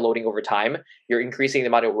progressively overloading over time, you're increasing the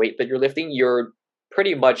amount of weight that you're lifting, you're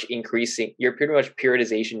pretty much periodizing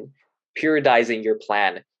your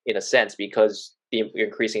plan in a sense, because you're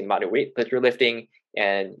increasing the amount of weight that you're lifting.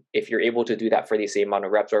 And if you're able to do that for the same amount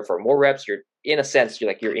of reps or for more reps, you're in a sense,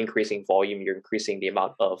 you're increasing volume, you're increasing the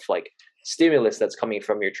amount of like stimulus that's coming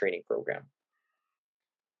from your training program.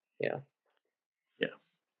 Yeah.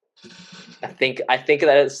 I think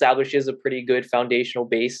that establishes a pretty good foundational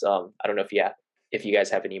base. I don't know if you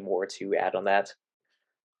guys have any more to add on that.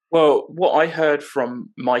 Well, what I heard from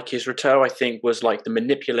Mike Israel, I think, was like the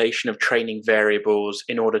manipulation of training variables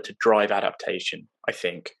in order to drive adaptation, I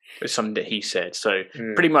think, was something that he said. So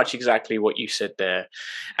pretty much exactly what you said there.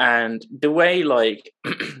 And the way like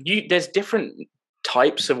there's different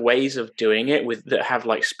types of ways of doing it that have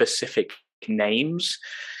like specific names.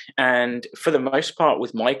 And for the most part,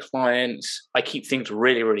 with my clients, I keep things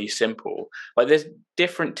really, really simple. Like there's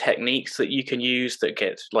different techniques that you can use that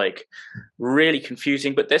get like really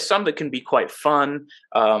confusing, but there's some that can be quite fun.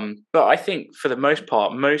 But I think for the most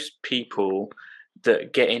part, most people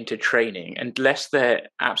that get into training, unless they're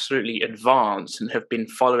absolutely advanced and have been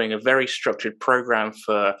following a very structured program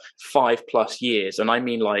for 5+ years, and I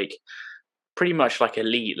mean like pretty much like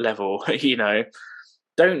elite level,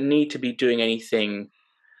 don't need to be doing anything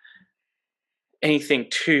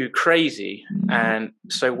too crazy. And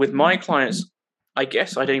so with my clients, I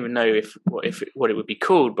guess I don't even know what it would be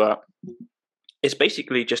called, but it's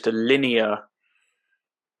basically just a linear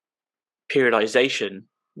periodization,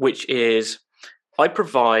 which is I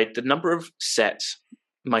provide the number of sets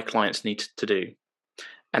my clients need to do,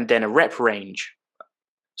 and then a rep range.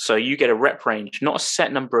 So you get a rep range, not a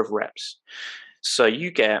set number of reps. So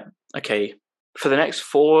you get, okay, for the next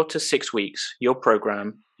 4 to 6 weeks, your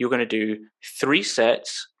program, you're going to do 3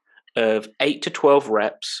 sets of 8 to 12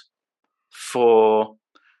 reps for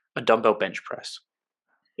a dumbbell bench press,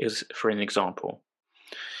 is for an example.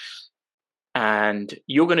 And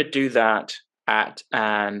you're going to do that at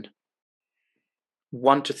an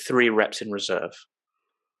 1 to 3 reps in reserve.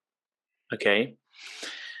 Okay.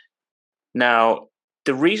 Now,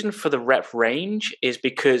 the reason for the rep range is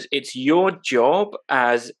because it's your job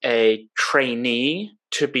as a trainee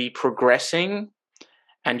to be progressing,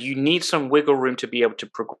 and you need some wiggle room to be able to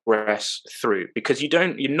progress through, because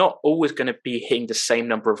you're not always going to be hitting the same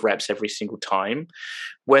number of reps every single time.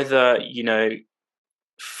 Whether,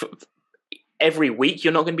 every week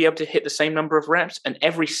you're not going to be able to hit the same number of reps, and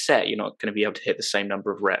every set you're not going to be able to hit the same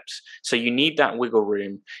number of reps. So you need that wiggle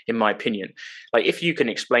room, in my opinion. Like if you can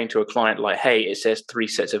explain to a client like, hey, it says 3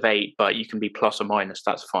 sets of 8, but you can be plus or minus,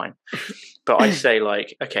 that's fine. But I say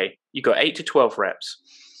like, okay, you got 8 to 12 reps.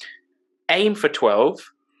 Aim for 12,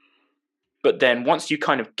 but then once you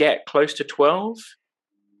kind of get close to 12,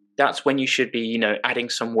 that's when you should be, adding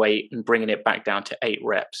some weight and bringing it back down to 8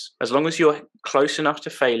 reps. As long as you're close enough to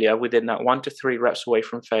failure, within that 1 to 3 reps away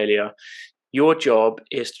from failure, your job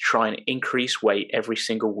is to try and increase weight every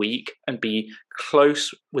single week and be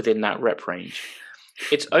close within that rep range.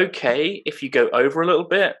 It's okay if you go over a little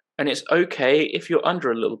bit, and it's okay if you're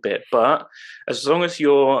under a little bit, but as long as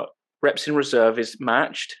your reps in reserve is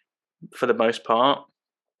matched for the most part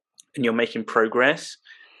and you're making progress,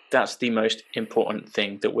 that's the most important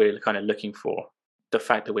thing that we're kind of looking for. The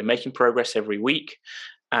fact that we're making progress every week,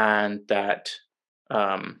 and that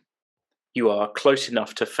you are close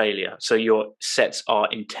enough to failure. So your sets are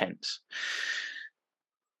intense.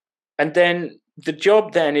 And then the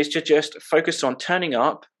job then is to just focus on turning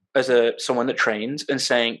up as someone that trains and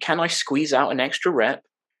saying, can I squeeze out an extra rep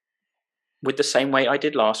with the same weight I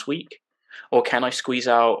did last week? Or can I squeeze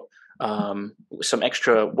out some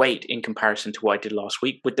extra weight in comparison to what I did last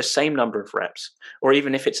week with the same number of reps? Or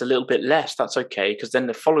even if it's a little bit less, that's okay, because then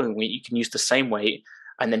the following week you can use the same weight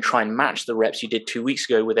and then try and match the reps you did 2 weeks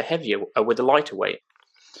ago with a lighter weight.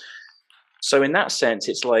 So in that sense,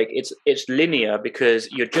 it's like it's linear,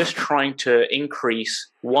 because you're just trying to increase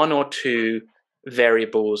 1 or 2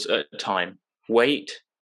 variables at a time: weight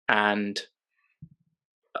and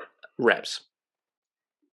reps.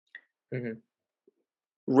 Mm-hmm.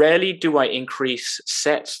 Rarely do I increase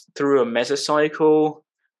sets through a mesocycle.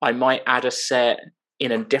 I might add a set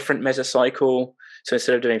in a different mesocycle. So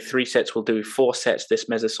instead of doing 3 sets, we'll do 4 sets this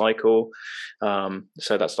mesocycle.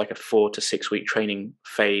 So that's like a 4 to 6 week training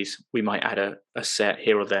phase. We might add a set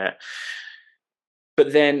here or there.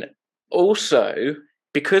 But then also,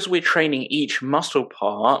 because we're training each muscle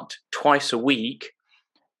part twice a week,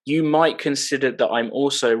 you might consider that I'm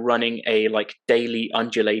also running a like daily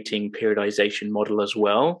undulating periodization model as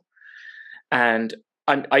well. And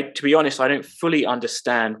to be honest, I don't fully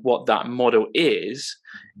understand what that model is,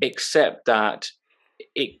 except that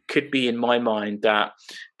it could be in my mind that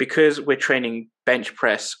because we're training bench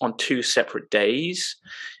press on 2 separate days,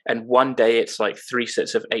 and one day it's like 3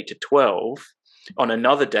 sets of 8 to 12, on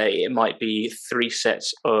another day it might be 3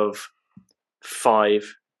 sets of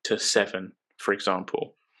 5 to 7, for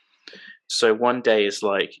example. So one day is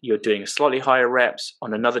like you're doing slightly higher reps.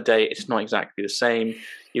 On another day, it's not exactly the same.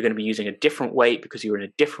 You're going to be using a different weight because you're in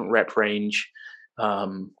a different rep range.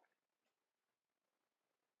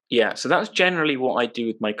 Yeah, so that's generally what I do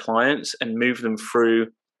with my clients and move them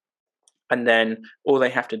through. And then all they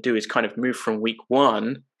have to do is kind of move from week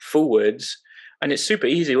 1 forwards. And it's super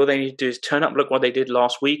easy. All they need to do is turn up, look what they did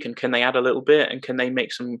last week, and can they add a little bit, and can they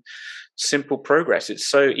make some simple progress? It's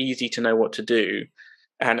so easy to know what to do.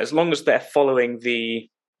 And as long as they're following the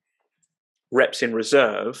reps in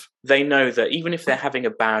reserve, they know that even if they're having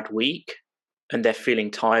a bad week and they're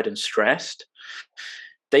feeling tired and stressed,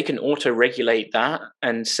 they can auto-regulate that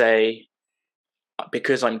and say,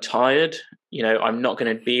 because I'm tired, I'm not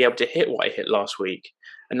going to be able to hit what I hit last week.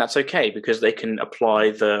 And that's okay, because they can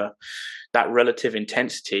apply that relative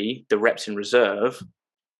intensity, the reps in reserve,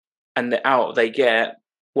 and out they get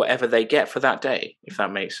whatever they get for that day, if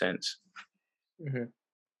that makes sense. Mm-hmm.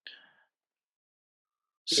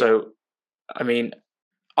 So, I mean,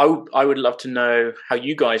 I would love to know how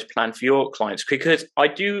you guys plan for your clients, because I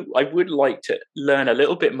would like to learn a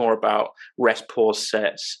little bit more about rest pause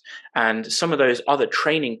sets and some of those other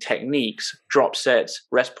training techniques, drop sets,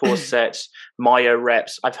 rest pause sets, myo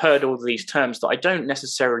reps. I've heard all these terms that I don't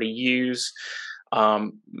necessarily use,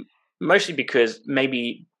 mostly because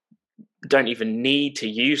maybe don't even need to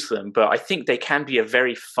use them, but I think they can be a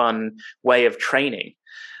very fun way of training.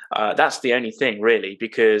 That's the only thing, really,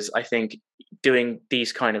 because I think doing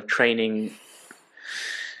these kind of training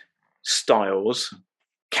styles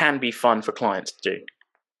can be fun for clients to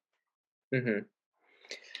do. Mm-hmm.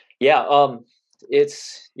 Yeah,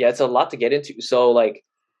 it's a lot to get into. So like,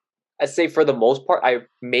 I'd say for the most part, I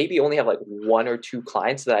maybe only have like 1 or 2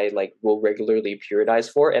 clients that I like will regularly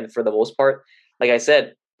periodize for, and for the most part, like I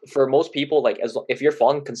said, for most people, like if you're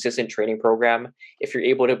following consistent training program, if you're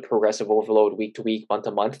able to progressive overload week to week, month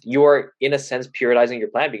to month, you are in a sense periodizing your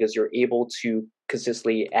plan because you're able to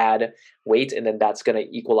consistently add weight, and then that's going to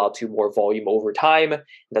equal out to more volume over time. And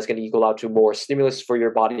that's going to equal out to more stimulus for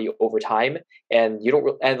your body over time. And you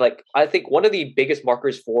don't, and like I think one of the biggest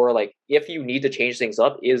markers for like if you need to change things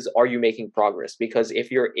up is, are you making progress? Because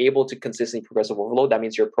if you're able to consistently progressive overload, that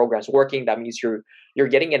means your program's working. That means you're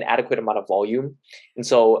getting an adequate amount of volume. And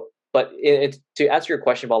so, but to answer your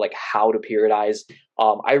question about like how to periodize,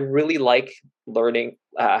 I really like learning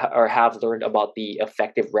or have learned about the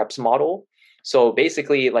effective reps model. So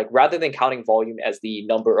basically, like rather than counting volume as the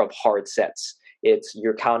number of hard sets,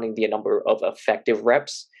 you're counting the number of effective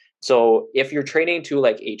reps. So if you're training to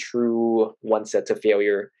like a true 1 set to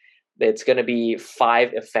failure, it's going to be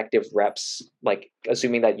 5 effective reps, like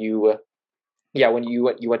assuming that when you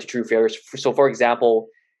went to true failures. So for example,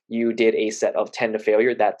 you did a set of 10 to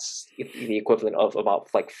failure, that's the equivalent of about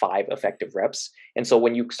like 5 effective reps. And so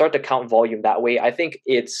when you start to count volume that way, I think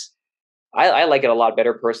I like it a lot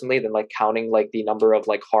better personally than like counting like the number of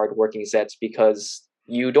like hard working sets, because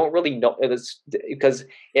you don't really know. Because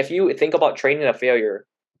if you think about training a failure,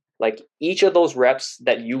 like each of those reps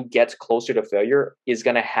that you get closer to failure is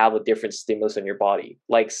going to have a different stimulus in your body.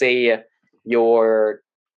 Like say your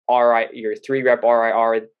your 3 rep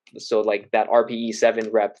RIR, so like that RPE 7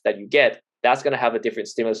 rep that you get, that's going to have a different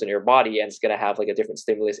stimulus in your body, and it's going to have like a different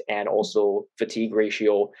stimulus and also fatigue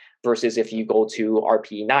ratio versus if you go to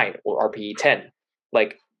RPE 9 or RPE 10.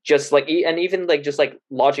 Like just like, and even like just like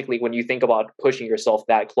logically, when you think about pushing yourself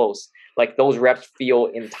that close, like those reps feel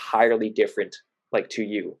entirely different like to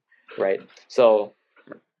you, right? So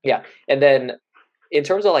yeah. And then in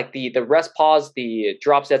terms of like the rest pause, the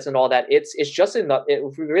drop sets and all that, it's just another,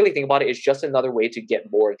 if we really think about it, it's just another way to get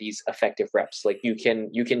more of these effective reps. Like you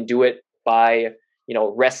can do it by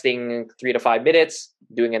resting 3 to 5 minutes,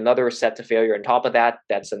 doing another set to failure on top of that.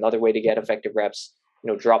 That's another way to get effective reps.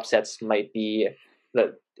 Drop sets might be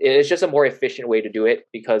it's just a more efficient way to do it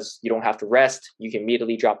because you don't have to rest. You can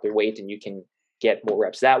immediately drop the weight and you can get more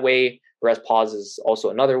reps that way. Rest pause is also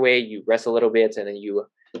another way. You rest a little bit and then you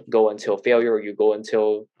go until failure, or you go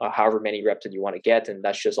until however many reps that you want to get, and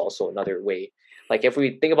that's just also another way. Like if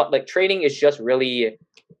we think about like training is just really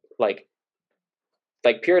like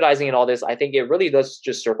periodizing and all this, I think it really does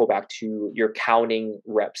just circle back to your counting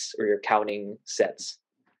reps or your counting sets.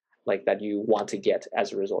 like that you want to get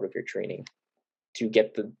as a result of your training to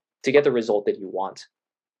get the result that you want.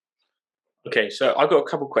 Okay, so I've got a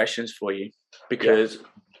couple questions for you because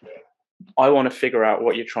I want to figure out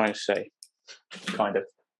what you're trying to say, kind of,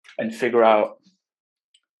 and figure out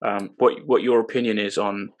what your opinion is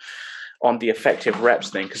on the effective reps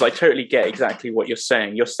thing, because I totally get exactly what you're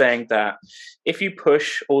saying. You're saying that if you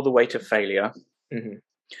push all the way to failure,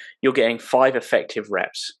 you're getting 5 effective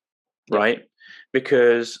reps, right?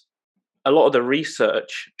 Because a lot of the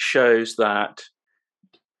research shows that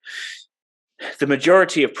the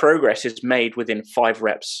majority of progress is made within 5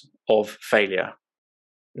 reps of failure,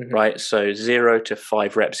 right? So 0 to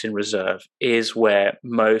 5 reps in reserve is where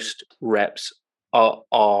most reps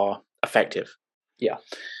are effective. Yeah.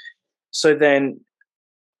 So then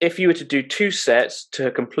if you were to do 2 sets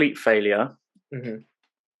to complete failure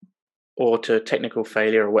or to technical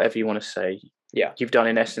failure or whatever you want to say, you've done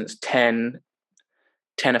in essence 10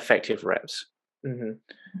 effective reps.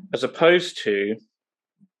 As opposed to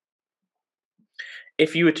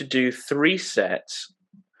if you were to do 3 sets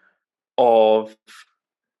of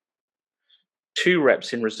 2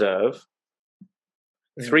 reps in reserve,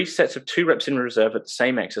 3 sets of 2 reps in reserve at the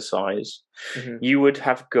same exercise, you would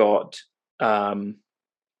have got 9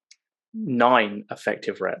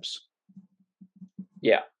 effective reps.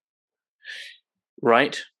 Yeah.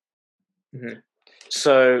 Right?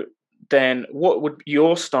 So then what would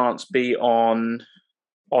your stance be on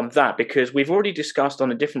that? Because we've already discussed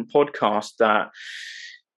on a different podcast that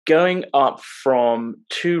going up from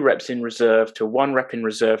 2 reps in reserve to 1 rep in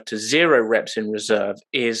reserve to 0 reps in reserve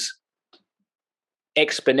is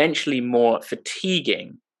exponentially more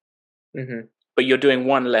fatiguing, but you're doing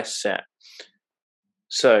 1 less set.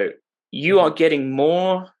 So you are getting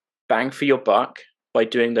more bang for your buck by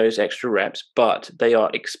doing those extra reps, but they are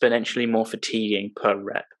exponentially more fatiguing per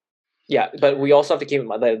rep. Yeah, but we also have to keep in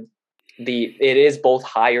mind that it is both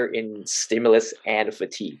higher in stimulus and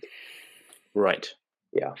fatigue. Right.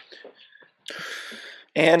 Yeah.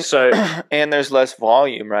 And so and there's less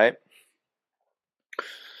volume, right?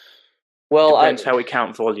 Well, depends how we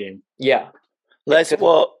count volume. Yeah. Less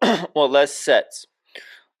less sets.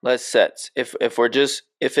 Less sets. If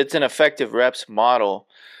it's an effective reps model,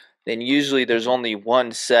 then usually there's only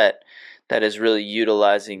 1 set that is really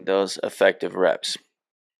utilizing those effective reps.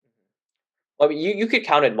 I mean, you could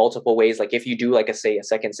count it multiple ways. Like if you do like a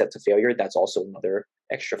second set to failure, that's also another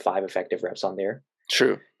extra 5 effective reps on there.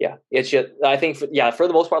 True. Yeah. It's just, I think for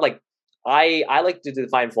the most part, like I like to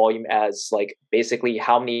define volume as like basically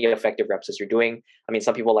how many effective reps you're doing. I mean,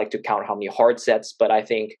 some people like to count how many hard sets, but I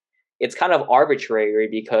think it's kind of arbitrary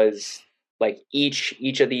because like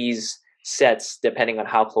each of these sets, depending on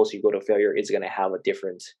how close you go to failure, is going to have a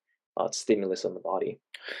different stimulus on the body.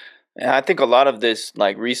 And I think a lot of this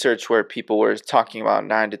like research where people were talking about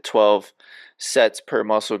 9 to 12 sets per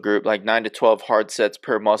muscle group, like 9 to 12 hard sets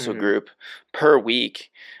per muscle group per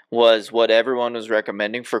week, was what everyone was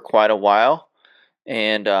recommending for quite a while.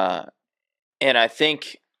 And I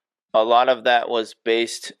think a lot of that was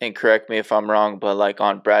based, and correct me if I'm wrong, but like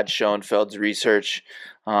on Brad Schoenfeld's research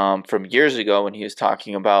from years ago when he was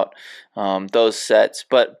talking about those sets.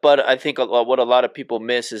 But I think what a lot of people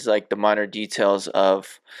miss is like the minor details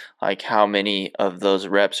of like how many of those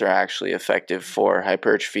reps are actually effective for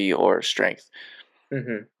hypertrophy or strength.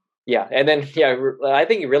 Yeah, and then I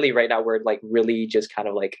think really right now we're like really just kind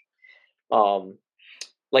of like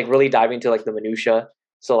really diving into like the minutia.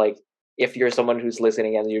 So like if you're someone who's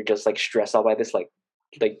listening and you're just like stressed out by this, like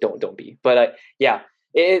don't be. But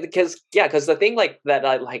because the thing like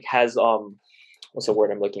that like has what's the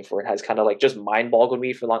word I'm looking for? It has kind of like just mind boggled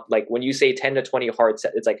me for long. Like when you say 10 to 20 hard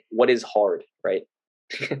set, it's like what is hard, right?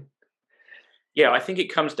 Yeah, I think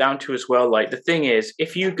it comes down to as well. Like the thing is,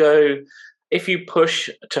 if you push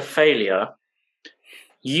to failure,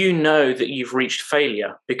 you know that you've reached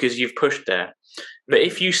failure because you've pushed there. But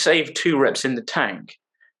if you save 2 reps in the tank,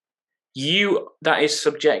 that is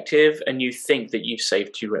subjective, and you think that you've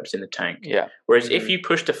saved 2 reps in the tank. Yeah. Whereas if you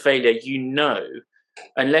push to failure, you know,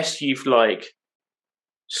 unless you've like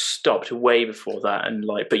stopped way before that, and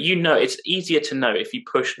like, but you know, it's easier to know if you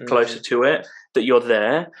push closer to it that you're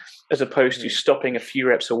there, as opposed to stopping a few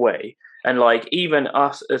reps away. And like even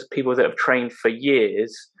us as people that have trained for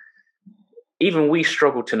years, even we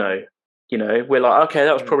struggle to know. You know, we're like, okay,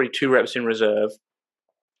 that was probably 2 reps in reserve.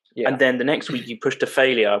 Yeah. And then the next week you push to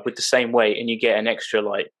failure with the same weight and you get an extra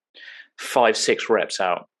like 5-6 reps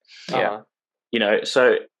out. Yeah. You know,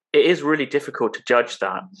 so it is really difficult to judge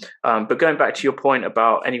that. But going back to your point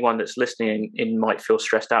about anyone that's listening and might feel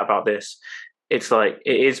stressed out about this, it's like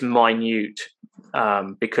it is minute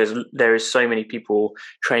because there is so many people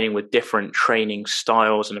training with different training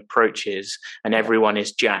styles and approaches, and everyone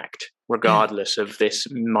is jacked regardless of this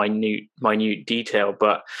minute detail.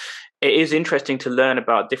 But it is interesting to learn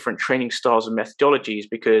about different training styles and methodologies,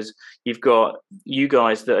 because you've got you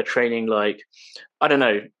guys that are training like, I don't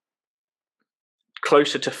know,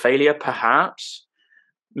 closer to failure, perhaps,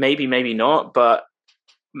 maybe not, but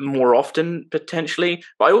more often potentially.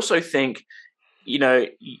 But I also think,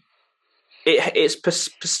 it's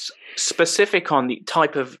specific on the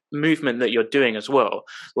type of movement that you're doing as well.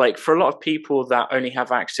 Like for a lot of people that only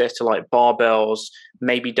have access to like barbells,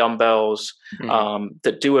 maybe dumbbells,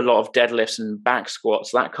 that do a lot of deadlifts and back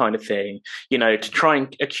squats, that kind of thing, to try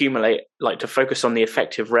and accumulate, like to focus on the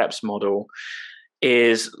effective reps model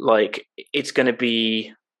is like, it's going to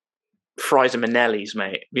be fries and Manellis,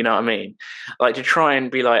 mate. You know what I mean? Like to try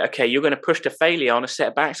and be like, okay, you're going to push to failure on a set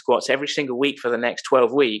of back squats every single week for the next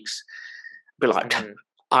 12 weeks. Be like,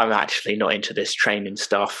 I'm actually not into this training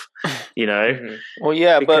stuff, Well,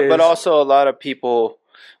 yeah, but also a lot of people,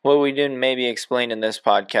 what we didn't maybe explain in this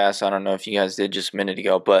podcast, I don't know if you guys did just a minute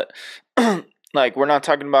ago, but like we're not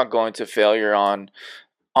talking about going to failure on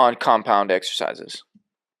compound exercises.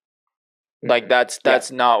 Like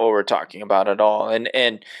that's not what we're talking about at all.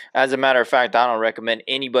 And as a matter of fact, I don't recommend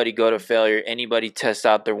anybody go to failure, anybody test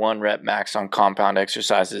out their 1 rep max on compound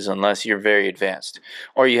exercises unless you're very advanced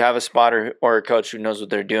or you have a spotter or a coach who knows what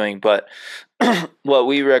they're doing. But what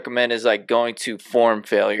we recommend is like going to form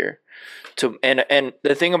failure. And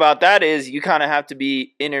the thing about that is you kind of have to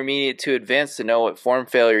be intermediate to advanced to know what form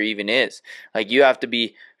failure even is. Like you have to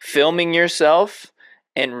be filming yourself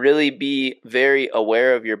and really be very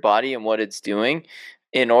aware of your body and what it's doing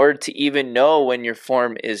in order to even know when your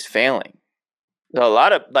form is failing. So a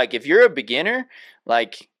lot of, like, if you're a beginner,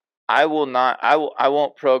 like I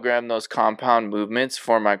won't program those compound movements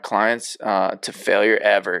for my clients to failure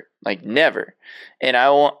ever, like never. And I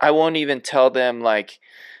won't even tell them like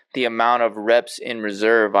the amount of reps in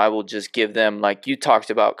reserve. I will just give them, like you talked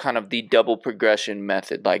about, kind of the double progression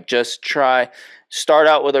method. Like just start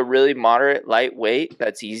out with a really moderate light weight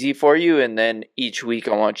that's easy for you, and then each week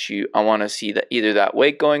I want to see that either that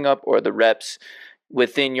weight going up or the reps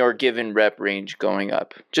within your given rep range going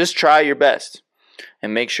up. Just try your best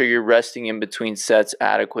and make sure you're resting in between sets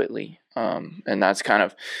adequately. And that's kind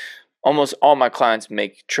of almost all my clients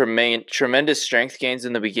make tremendous strength gains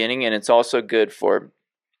in the beginning, and it's also good for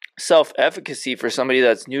self-efficacy for somebody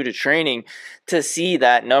that's new to training to see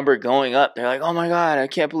that number going up. They're like, oh my God, I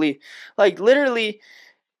can't believe, like literally,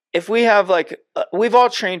 if we have like, we've all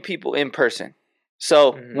trained people in person.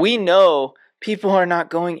 So we know people are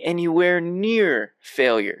not going anywhere near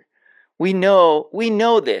failure. We know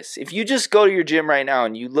this. If you just go to your gym right now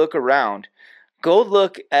and you look around, go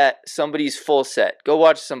look at somebody's full set. Go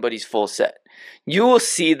watch somebody's full set. You will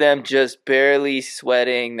see them just barely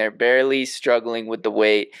sweating. They're barely struggling with the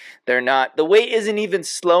weight. The weight isn't even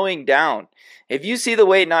slowing down. If you see the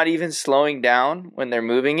weight not even slowing down when they're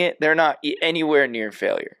moving it, they're not anywhere near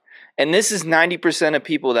failure. And this is 90% of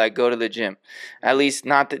people that go to the gym. At least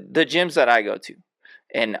not the gyms that I go to.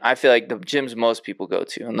 And I feel like the gyms most people go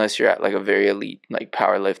to, unless you're at like a very elite, like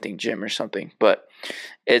powerlifting gym or something. But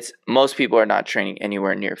most people are not training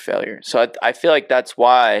anywhere near failure. So I feel like that's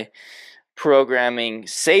why programming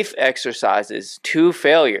safe exercises to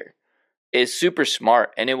failure is super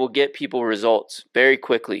smart, and it will get people results very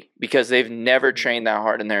quickly because they've never trained that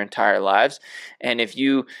hard in their entire lives. And if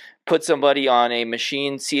you put somebody on a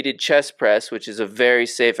machine seated chest press, which is a very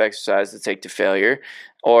safe exercise to take to failure,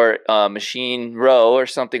 or a machine row or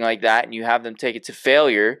something like that, and you have them take it to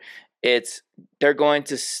failure, it's going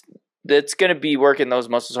to be working those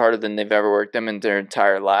muscles harder than they've ever worked them in their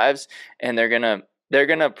entire lives, and they're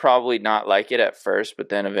gonna probably not like it at first, but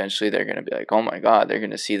then eventually they're gonna be like, oh my God, they're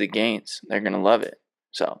gonna see the gains. They're gonna love it.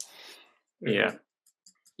 So yeah,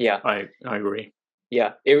 I agree.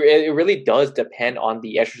 Yeah, it really does depend on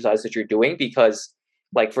the exercise that you're doing, because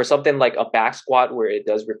like for something like a back squat where it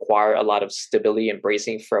does require a lot of stability and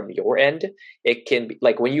bracing from your end, it can be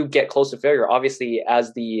like when you get close to failure, obviously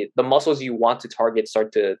as the muscles you want to target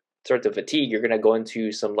start to fatigue, you're going to go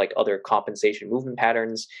into some like other compensation movement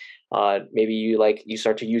patterns. Maybe you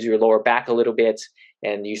start to use your lower back a little bit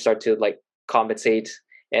and you start to like compensate,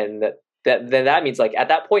 and that means like at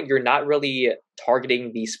that point you're not really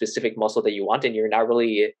targeting the specific muscle that you want, and you're not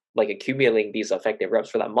really like accumulating these effective reps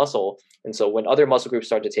for that muscle. And so when other muscle groups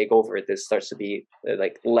start to take over, this starts to be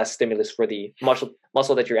like less stimulus for the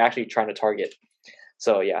muscle that you're actually trying to target.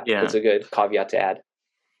 So yeah, that's a good caveat to add.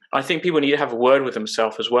 I think people need to have a word with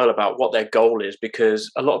themselves as well about what their goal is,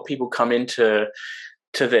 because a lot of people come into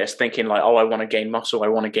to this, thinking like, oh, I want to gain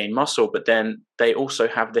muscle. But then they also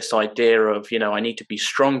have this idea of, I need to be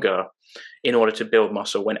stronger in order to build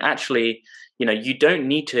muscle, when actually, you don't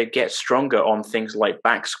need to get stronger on things like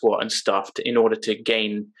back squat and stuff in order to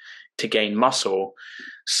gain muscle.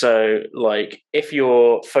 So like if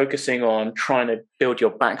you're focusing on trying to build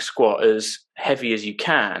your back squat as heavy as you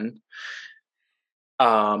can,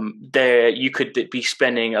 there you could be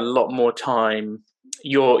spending a lot more time.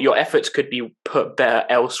 Your efforts could be put better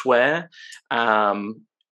elsewhere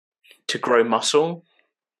to grow muscle.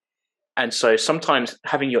 And so sometimes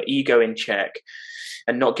having your ego in check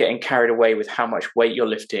and not getting carried away with how much weight you're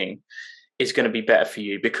lifting is going to be better for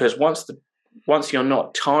you, because once you're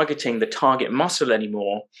not targeting the target muscle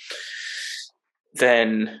anymore,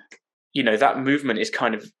 then that movement is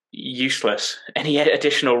kind of useless. Any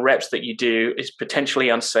additional reps that you do is potentially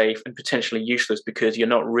unsafe and potentially useless, because you're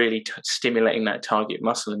not really stimulating that target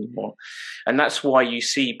muscle anymore. And that's why you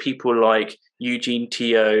see people like Eugene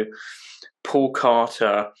Teo, Paul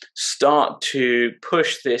Carter start to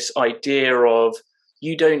push this idea of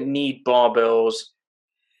you don't need barbells.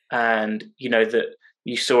 And that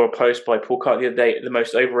you saw a post by Paul Carter the other day, the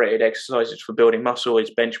most overrated exercises for building muscle is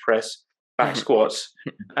bench press, back squats,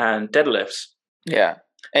 and deadlifts. Yeah.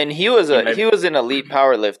 And he was an elite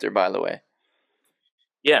power lifter, by the way.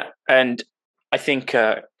 Yeah. And I think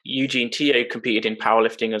Eugene Teo competed in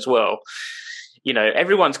powerlifting as well.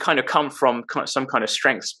 Everyone's kind of come from some kind of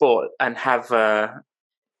strength sport and have,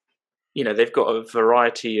 they've got a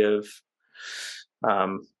variety of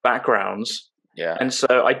backgrounds. Yeah. And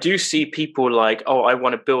so I do see people like, oh, I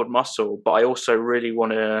want to build muscle, but I also really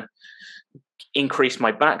want to increase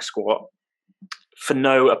my back squat for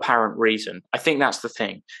no apparent reason. I think that's the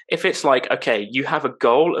thing. If it's like, okay, you have a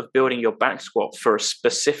goal of building your back squat for a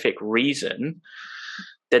specific reason,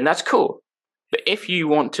 then that's cool. But if you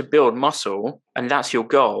want to build muscle and that's your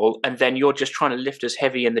goal, and then you're just trying to lift as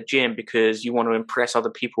heavy in the gym because you want to impress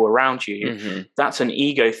other people around you, that's an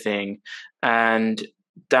ego thing. And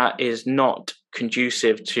that is not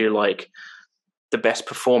conducive to like the best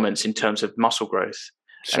performance in terms of muscle growth.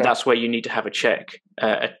 Sure. And that's where you need to have a check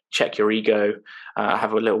your ego,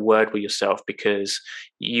 have a little word with yourself, because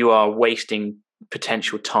you are wasting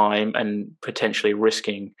potential time and potentially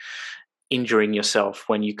risking injuring yourself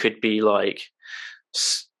when you could be like,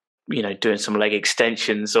 doing some leg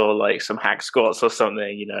extensions or like some hack squats or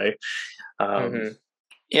something,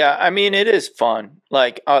 Yeah, I mean, it is fun.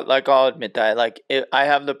 Like I'll admit that. Like, I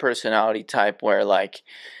have the personality type where, like,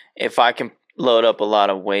 if I can load up a lot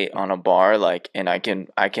of weight on a bar, like, and I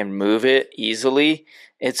can move it easily,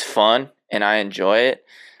 it's fun and I enjoy it.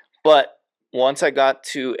 But once I got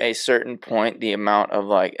to a certain point, the amount of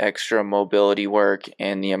like extra mobility work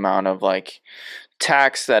and the amount of like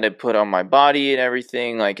tax that it put on my body and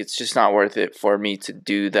everything, like, it's just not worth it for me to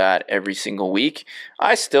do that every single week.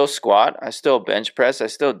 I still squat, I still bench press, I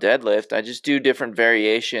still deadlift. I just do different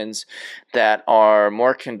variations that are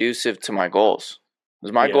more conducive to my goals.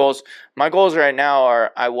 Because my goals right now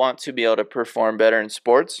are, I want to be able to perform better in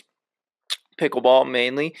sports. Pickleball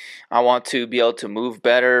mainly. I want to be able to move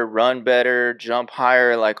better, run better, jump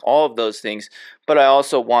higher, like all of those things. But I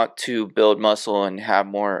also want to build muscle and have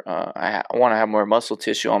more. I want to have more muscle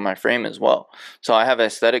tissue on my frame as well. So I have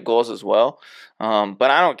aesthetic goals as well.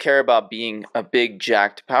 But I don't care about being a big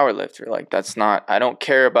jacked power lifter. Like, that's not. I don't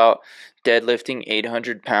care about deadlifting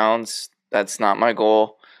 800 pounds. That's not my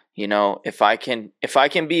goal. If I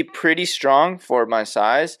can be pretty strong for my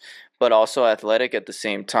size, but also athletic at the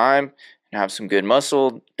same time, and have some good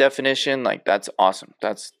muscle definition, like, that's awesome.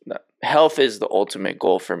 Health is the ultimate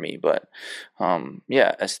goal for me. But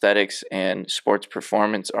aesthetics and sports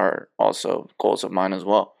performance are also goals of mine as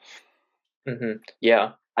well.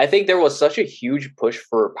 Yeah, I think there was such a huge push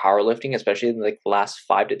for powerlifting, especially in like the last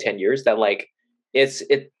 5 to 10 years, that like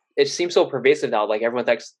it seems so pervasive now. Like, everyone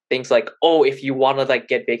thinks like, oh, if you want to like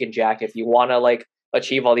get big and jack, if you want to like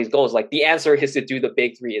achieve all these goals, like, the answer is to do the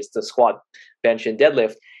big three, is to squat, bench, and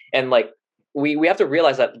deadlift. And like, we have to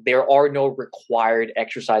realize that there are no required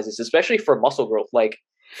exercises, especially for muscle growth. Like,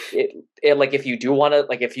 like, if you do want to,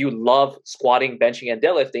 like, if you love squatting, benching, and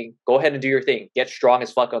deadlifting, go ahead and do your thing. Get strong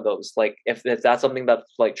as fuck on those. Like, if that's something that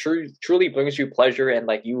like truly brings you pleasure and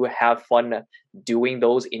like you have fun doing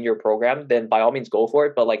those in your program, then by all means go for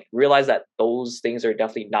it. But like, realize that those things are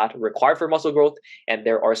definitely not required for muscle growth, and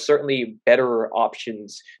there are certainly better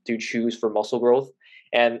options to choose for muscle growth.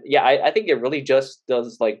 And yeah, I think it really just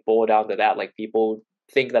does like boil down to that. Like, people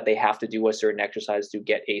think that they have to do a certain exercise to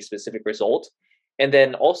get a specific result. And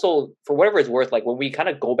then also, for whatever it's worth, like, when we kind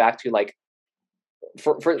of go back to like,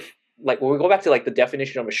 when we go back to like the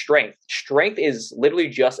definition of a strength is literally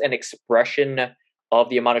just an expression of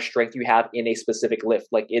the amount of strength you have in a specific lift.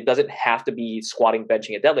 Like it doesn't have to be squatting,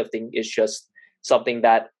 benching, and deadlifting. It's just something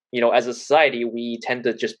that, as a society, we tend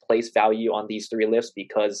to just place value on these three lifts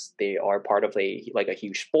because they are part of a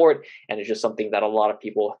huge sport, and it's just something that a lot of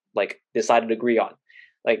people like decided to agree on.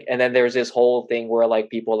 Like, and then there's this whole thing where like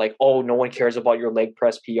people like, oh, no one cares about your leg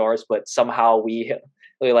press PRs, but somehow we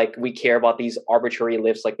care about these arbitrary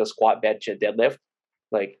lifts like the squat, bench, and deadlift.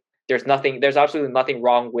 Like there's absolutely nothing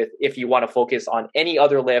wrong with, if you want to focus on any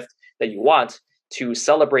other lift that you want, to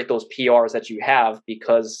celebrate those PRs that you have,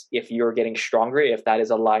 because if you're getting stronger, if that is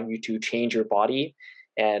allowing you to change your body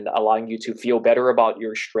and allowing you to feel better about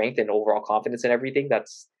your strength and overall confidence and everything,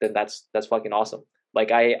 that's fucking awesome.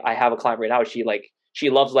 Like I have a client right now, she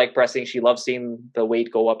loves leg pressing. She loves seeing the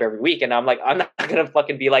weight go up every week. And I'm like, I'm not going to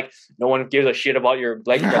fucking be like, no one gives a shit about your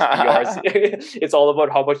leg press PRs. It's all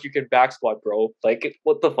about how much you can back squat, bro. Like,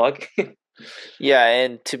 what the fuck? Yeah,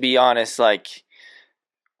 and to be honest, like,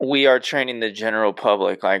 we are training the general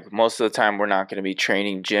public. Like, most of the time, we're not going to be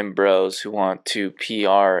training gym bros who want to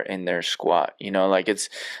PR in their squat. Like, it's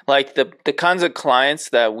like the kinds of clients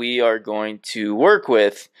that we are going to work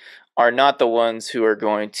with are not the ones who are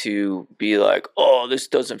going to be like, oh, this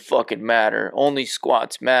doesn't fucking matter. Only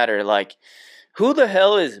squats matter. Like, who the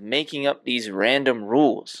hell is making up these random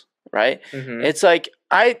rules, right? Mm-hmm. It's like,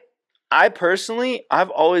 I personally, I've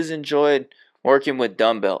always enjoyed working with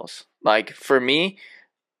dumbbells. Like, for me,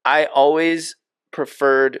 I always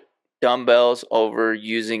preferred dumbbells over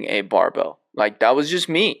using a barbell. Like, that was just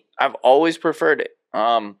me. I've always preferred it.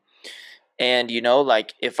 And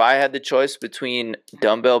like, if I had the choice between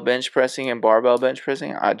dumbbell bench pressing and barbell bench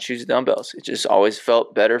pressing, I'd choose dumbbells. It just always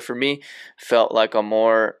felt better for me. Felt like a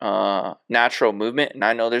more natural movement. And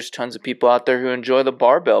I know there's tons of people out there who enjoy the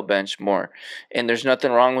barbell bench more, and there's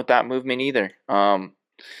nothing wrong with that movement either.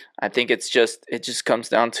 I think it just comes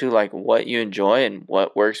down to like what you enjoy and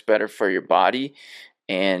what works better for your body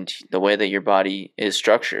and the way that your body is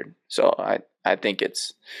structured. So I think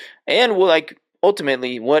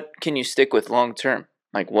ultimately, what can you stick with long term?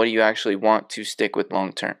 Like, what do you actually want to stick with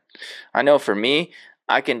long term? I know for me,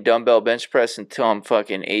 I can dumbbell bench press until I'm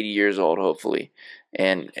fucking 80 years old, hopefully,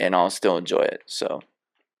 and I'll still enjoy it. So,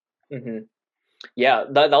 yeah,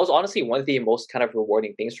 that was honestly one of the most kind of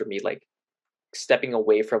rewarding things for me. Like stepping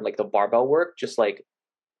away from like the barbell work, just like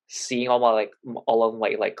seeing all of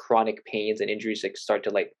my like chronic pains and injuries like start to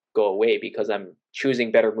like go away, because I'm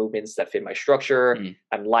choosing better movements that fit my structure.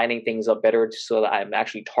 I'm lining things up better so that I'm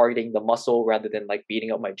actually targeting the muscle rather than like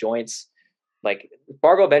beating up my joints. Like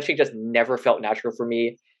barbell benching just never felt natural for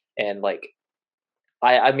me, and like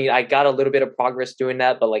I mean I got a little bit of progress doing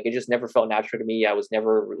that, but like it just never felt natural to me. I was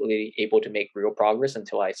never really able to make real progress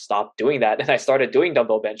until I stopped doing that and I started doing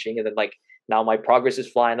dumbbell benching, and then like now my progress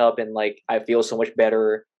is flying up and like I feel so much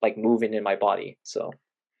better like moving in my body. So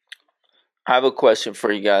I have a question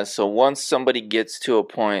for you guys. So once somebody gets to a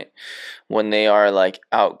point when they are like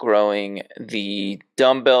outgrowing the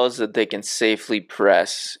dumbbells that they can safely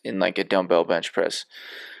press in like a dumbbell bench press,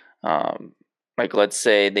 like let's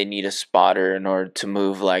say they need a spotter in order to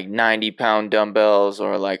move like 90-pound dumbbells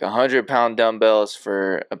or like 100-pound dumbbells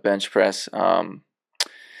for a bench press,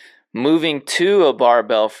 moving to a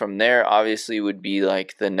barbell from there obviously would be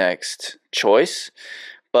like the next choice.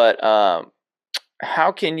 But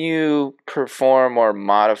how can you perform or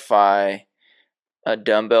modify a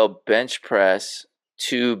dumbbell bench press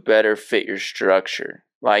to better fit your structure?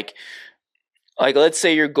 Like let's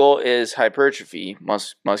say your goal is hypertrophy,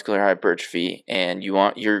 muscular hypertrophy, and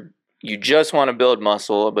you just want to build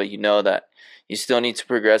muscle, but you know that you still need to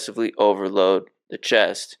progressively overload the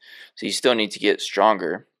chest, so you still need to get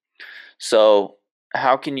stronger. So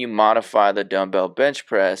how can you modify the dumbbell bench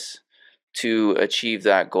press to achieve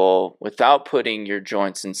that goal without putting your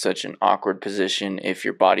joints in such an awkward position if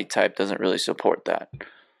your body type doesn't really support that?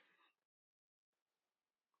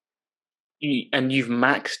 And you've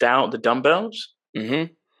maxed out the dumbbells,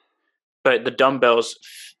 but the dumbbells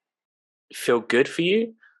feel good for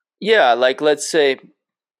you? Yeah, like let's say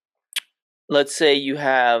you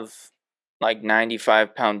have like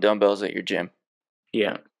 95-pound dumbbells at your gym.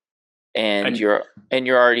 Yeah. And you're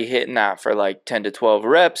already hitting that for like 10 to 12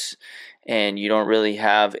 reps, and you don't really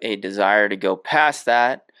have a desire to go past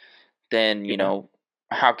that, then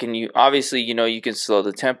how can you, obviously you can slow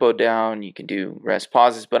the tempo down, you can do rest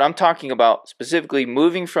pauses, but I'm talking about specifically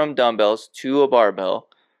moving from dumbbells to a barbell.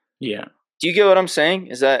 Yeah. Do you get what I'm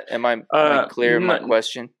saying? Am I clear in my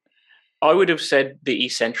question? I would have said the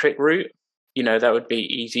eccentric route. That would be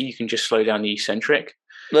easy. You can just slow down the eccentric.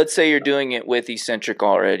 Let's say you're doing it with eccentric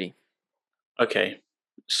already. Okay.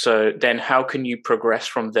 So then how can you progress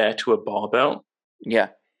from there to a barbell? Yeah.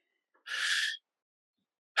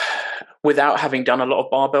 without having done a lot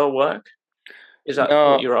of barbell work? Is that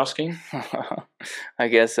No. what you're asking? I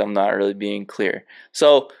guess I'm not really being clear.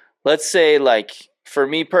 So let's say, like, for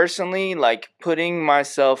me personally, like putting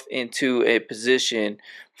myself into a position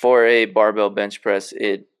for a barbell bench press,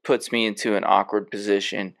 it puts me into an awkward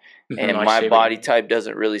position, and I my see what you body mean. type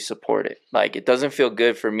doesn't really support it. Like, it doesn't feel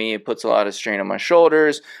good for me. It puts a lot of strain on my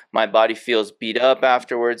shoulders. My body feels beat up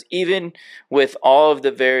afterwards. Even with all of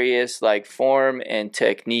the various like form and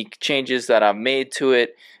technique changes that I've made to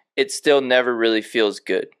it, it still never really feels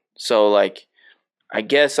good. So, like, I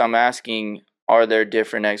guess I'm asking, are there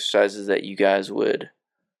different exercises that you guys would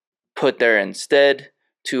put there instead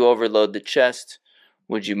to overload the chest?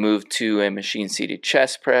 Would you move to a machine seated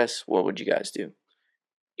chest press? What would you guys do?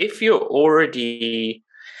 If you're already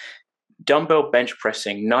dumbbell bench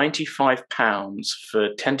pressing 95 pounds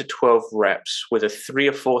for 10 to 12 reps with a 3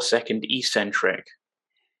 or 4 second eccentric,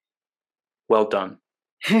 well done.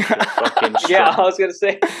 You're fucking strong. Yeah, I was gonna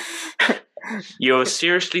say. You're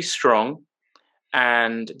seriously strong,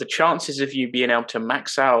 and the chances of you being able to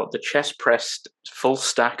max out the chest pressed full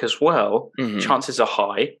stack as well, chances are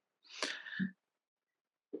high.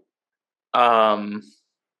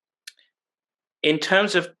 In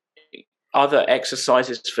terms of other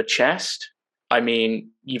exercises for chest, I mean,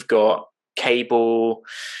 you've got cable,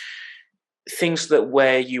 things that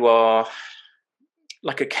where you are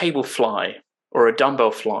like a cable fly or a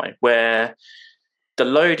dumbbell fly, where the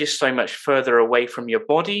load is so much further away from your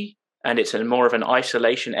body and it's a more of an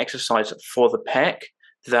isolation exercise for the pec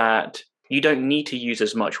that you don't need to use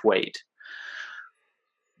as much weight.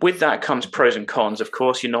 With that comes pros and cons. Of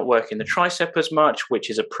course, you're not working the tricep as much, which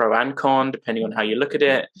is a pro and con, depending on how you look at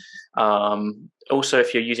it. Also,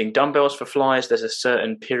 if you're using dumbbells for flies, there's a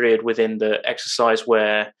certain period within the exercise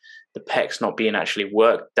where the pec's not being actually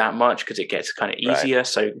worked that much because it gets kind of easier. Right.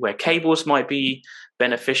 So where cables might be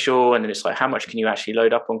beneficial, and then it's like, how much can you actually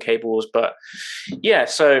load up on cables? But yeah,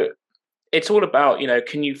 so it's all about,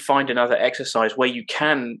 can you find another exercise where you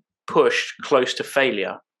can push close to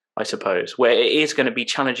failure, I suppose, where it is going to be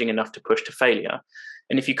challenging enough to push to failure.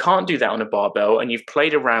 And if you can't do that on a barbell and you've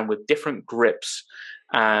played around with different grips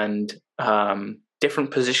and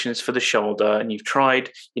different positions for the shoulder, and you've tried,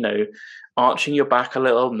 arching your back a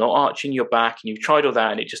little, not arching your back, and you've tried all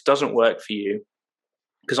that and it just doesn't work for you.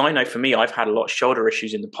 Because I know for me, I've had a lot of shoulder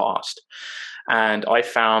issues in the past. And I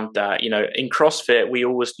found that, in CrossFit, we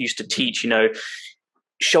always used to teach,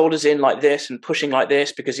 shoulders in like this and pushing like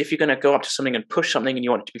this, because if you're going to go up to something and push something and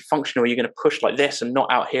you want it to be functional, you're going to push like this and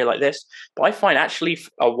not out here like this. But I find actually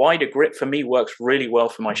a wider grip for me works really well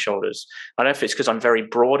for my shoulders. I don't know if it's because I'm very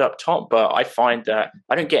broad up top, but I find that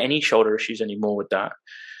I don't get any shoulder issues anymore with that.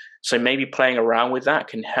 So maybe playing around with that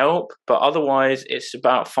can help, but otherwise it's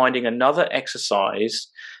about finding another exercise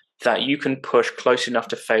that you can push close enough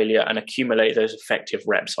to failure and accumulate those effective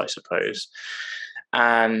reps, I suppose.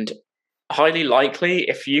 And highly likely,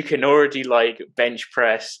 if you can already like bench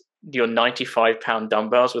press your 95-pound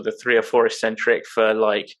dumbbells with a 3 or 4 eccentric for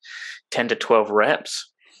like 10 to 12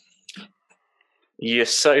 reps, you're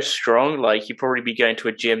so strong, like you'd probably be going to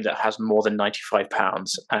a gym that has more than 95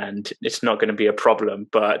 pounds and it's not going to be a problem.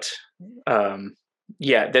 But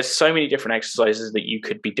yeah, there's so many different exercises that you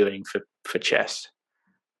could be doing for chest.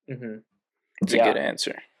 Mm-hmm. It's a good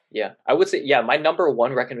answer. Yeah, I would say, my number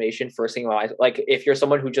one recommendation, first thing, like if you're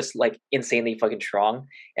someone who just like insanely fucking strong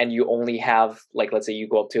and you only have like, let's say you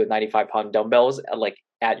go up to 95-pound dumbbells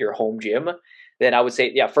at your home gym, then I would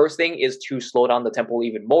say, first thing is to slow down the tempo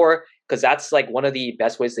even more, because that's like one of the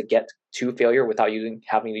best ways to get to failure without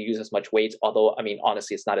having to use as much weight. Although, I mean,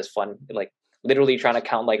 honestly, it's not as fun, like literally trying to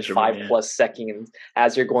count like 5+ seconds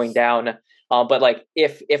as you're going down. But like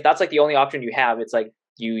if that's like the only option you have, it's like,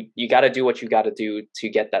 you got to do what you got to do to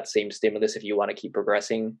get that same stimulus if you want to keep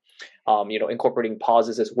progressing. Incorporating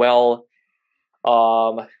pauses as well.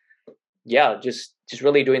 Just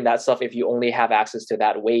really doing that stuff if you only have access to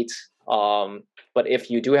that weight. But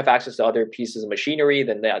if you do have access to other pieces of machinery,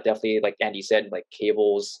 then definitely, like Andy said, like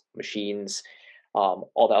cables, machines,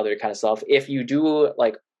 all the other kind of stuff. If you do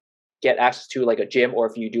like get access to like a gym,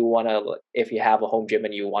 or if you have a home gym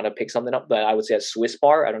and you want to pick something up, then I would say a Swiss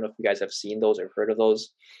bar. I don't know if you guys have seen those or heard of those.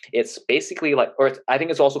 It's basically like, I think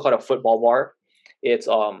it's also called a football bar. It's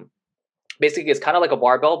basically it's kind of like a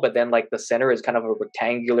barbell, but then like the center is kind of a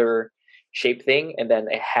rectangular shape thing, and then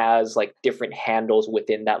it has like different handles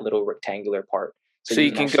within that little rectangular part. So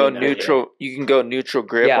you can go neutral. You can go neutral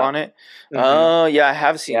grip on it. Mm-hmm. Oh yeah, I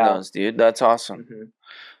have seen those, dude. That's awesome. Mm-hmm.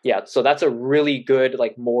 Yeah, so that's a really good,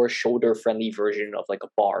 like more shoulder friendly version of like a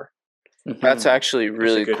bar. That's actually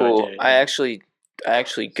really cool. Idea, yeah. I actually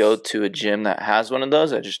actually go to a gym that has one of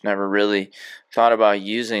those. I just never really thought about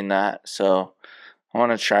using that. So I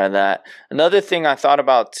want to try that. Another thing I thought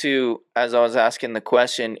about too, as I was asking the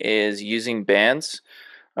question, is using bands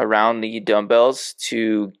around the dumbbells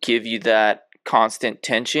to give you that constant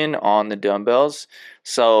tension on the dumbbells.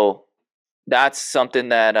 So that's something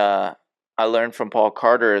that I learned from Paul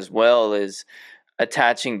Carter as well, is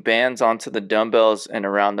attaching bands onto the dumbbells and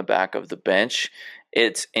around the back of the bench.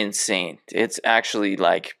 It's insane. It's actually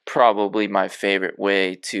like probably my favorite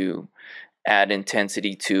way to add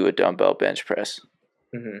intensity to a dumbbell bench press.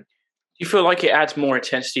 Mm-hmm. Do you feel like it adds more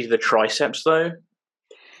intensity to the triceps though?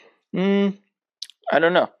 I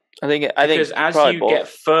don't know. I think as probably you both. get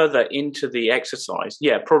further into the exercise,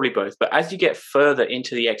 yeah, probably both. But as you get further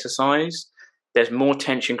into the exercise, there's more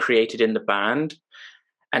tension created in the band.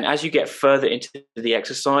 And as you get further into the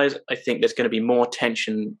exercise, I think there's going to be more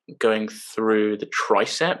tension going through the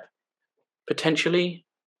tricep, potentially.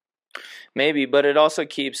 Maybe, but it also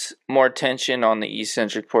keeps more tension on the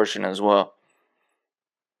eccentric portion as well.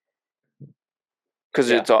 Because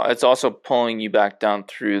it's also pulling you back down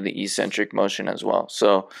through the eccentric motion as well.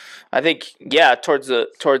 So I think, yeah, towards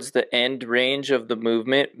the end range of the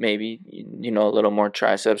movement, maybe, a little more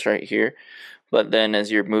triceps right here. But then as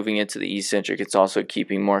you're moving into the eccentric, it's also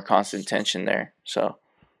keeping more constant tension there. So,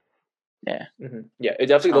 yeah. Mm-hmm. Yeah, it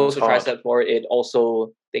definitely loads the triceps more. It also,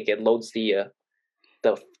 I think it loads the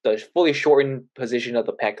fully shortened position of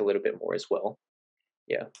the pec a little bit more as well.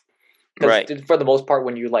 Yeah. Right. For the most part,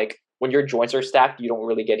 when your joints are stacked, you don't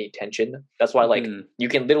really get any tension. That's why, you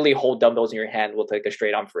can literally hold dumbbells in your hand with like a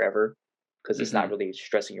straight arm forever, because it's not really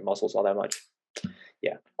stressing your muscles all that much.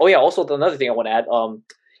 Yeah. Oh yeah. Also, another thing I want to add,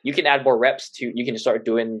 you can add more reps too. You can start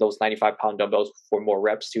doing those 95-pound dumbbells for more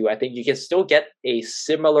reps too. I think you can still get a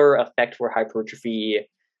similar effect for hypertrophy.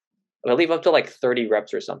 I believe up to like 30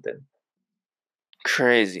 reps or something.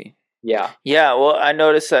 Crazy. Yeah. Yeah. Well, I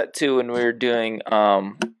noticed that too when we were doing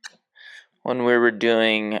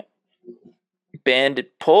banded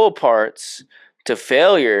pull aparts to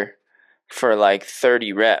failure for like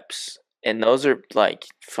 30 reps. And those are like,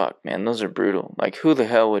 fuck, man, those are brutal. Like, who the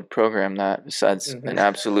hell would program that besides an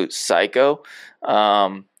absolute psycho?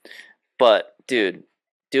 But, dude,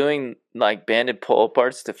 doing like banded pull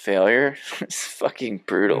aparts to failure is fucking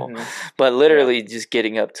brutal. But literally just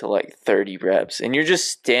getting up to like 30 reps. And you're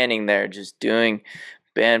just standing there just doing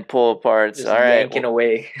band pull aparts. Just all right. yanking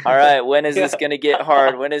away. All right. When is this going to get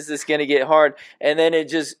hard? When is this going to get hard? And then it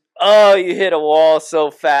just, you hit a wall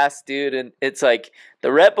so fast, dude. And it's like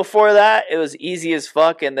the rep before that, it was easy as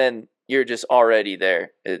fuck. And then you're just already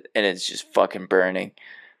there. And it's just fucking burning.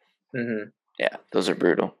 Yeah. Those are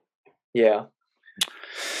brutal. Yeah.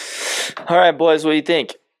 All right, boys. What do you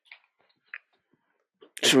think?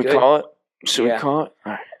 Should we call it? Should we call it?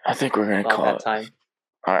 All right. I think we're going to call it. Time.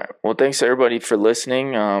 All right. Well, thanks everybody for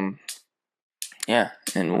listening. Yeah,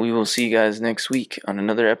 and we will see you guys next week on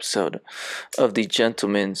another episode of the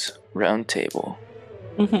Gentleman's Roundtable.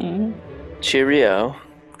 Cheerio.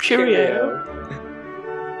 Cheerio.